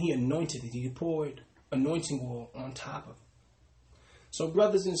 And then he anointed it. He poured anointing oil on top of it. So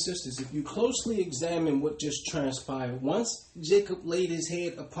brothers and sisters, if you closely examine what just transpired, once Jacob laid his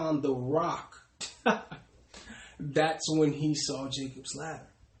head upon the rock, that's when he saw Jacob's ladder.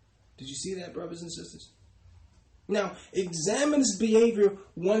 Did you see that, brothers and sisters? Now, examine his behavior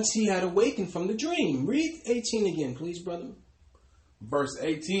once he had awakened from the dream. Read 18 again, please, brother. Verse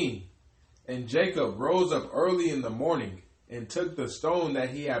 18. And Jacob rose up early in the morning, and took the stone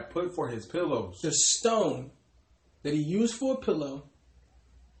that he had put for his pillows. The stone that he used for a pillow.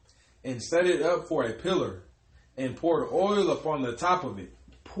 And set it up for a pillar, and poured oil upon the top of it.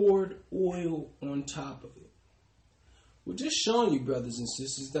 Poured oil on top of it. We're just showing you, brothers and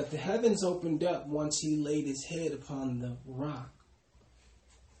sisters, that the heavens opened up once he laid his head upon the rock.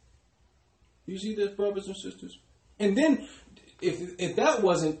 You see this, brothers and sisters? And then, if that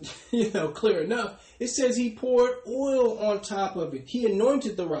wasn't clear enough, it says he poured oil on top of it. He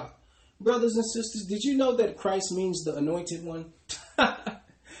anointed the rock. Brothers and sisters, did you know that Christ means the anointed one?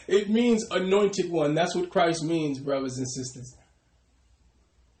 It means anointed one. That's what Christ means, brothers and sisters.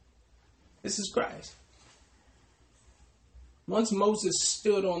 This is Christ. Once Moses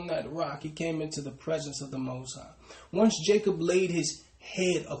stood on that rock, he came into the presence of the Most High. Once Jacob laid his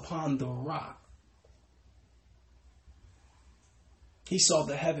head upon the rock, he saw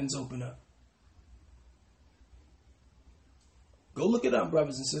the heavens open up. Go look it up,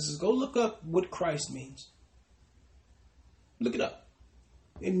 brothers and sisters. Go look up what Christ means. Look it up.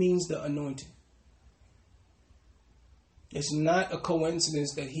 It means the anointing. It's not a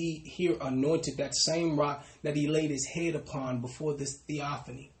coincidence that he here anointed that same rock that he laid his head upon before this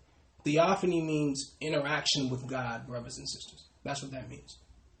theophany. Theophany means interaction with God, brothers and sisters. That's what that means.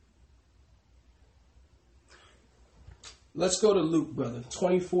 Let's go to Luke, brother.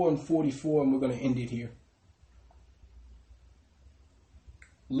 24 and 44, and we're going to end it here.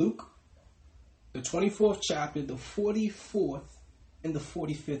 Luke, the 24th chapter, the 44th and the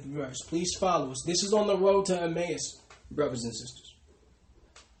 45th verse. Please follow us. This is on the road to Emmaus, brothers and sisters.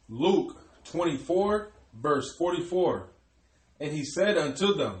 Luke 24, verse 44. And he said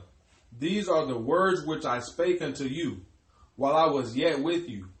unto them, these are the words which I spake unto you, while I was yet with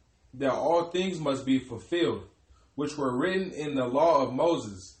you, that all things must be fulfilled, which were written in the law of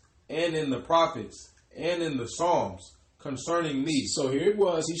Moses, and in the prophets, and in the Psalms, concerning me. So here it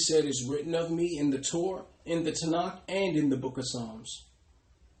was. He said, it's written of me in the Torah, in the Tanakh, and in the book of Psalms.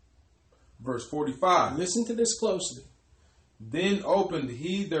 Verse 45. Listen to this closely. Then opened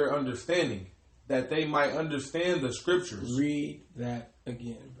he their understanding, that they might understand the scriptures. Read that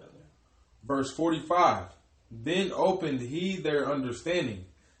again, brother. Verse 45. Then opened he their understanding,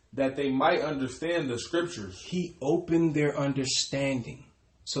 that they might understand the scriptures. He opened their understanding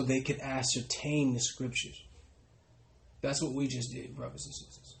so they could ascertain the scriptures. That's what we just did, brothers and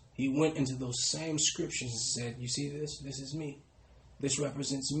sisters. He went into those same scriptures and said, you see this? This is me. This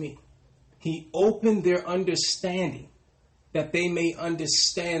represents me. He opened their understanding that they may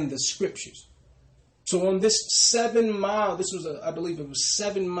understand the scriptures. So on this 7 mile, I believe it was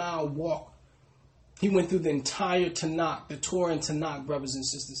 7 mile walk, he went through the entire Tanakh, the Torah and Tanakh, brothers and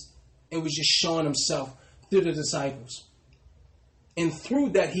sisters, and was just showing himself through the disciples. And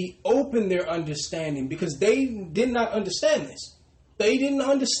through that, he opened their understanding, because they did not understand this. They didn't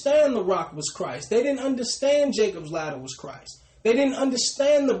understand the rock was Christ. They didn't understand Jacob's ladder was Christ. They didn't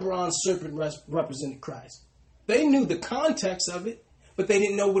understand the bronze serpent represented Christ. They knew the context of it, but they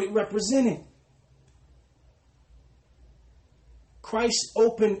didn't know what it represented. Christ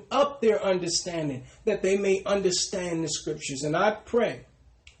opened up their understanding that they may understand the scriptures. And I pray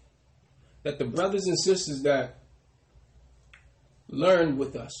that the brothers and sisters that learned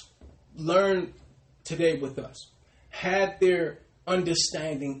today with us, had their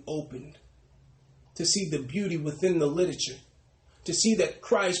understanding opened to see the beauty within the literature, to see that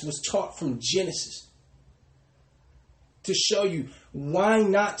Christ was taught from Genesis, to show you why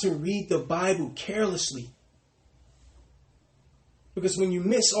not to read the Bible carelessly. Because when you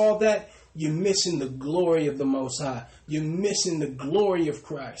miss all that, you're missing the glory of the Most High. You're missing the glory of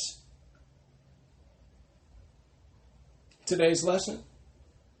Christ. Today's lesson: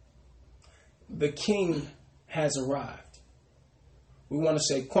 the King has arrived. We want to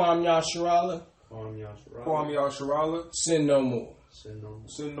say, Kwam Yasharala. Kwam Yasharala. Sin no more.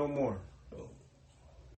 Sin no more.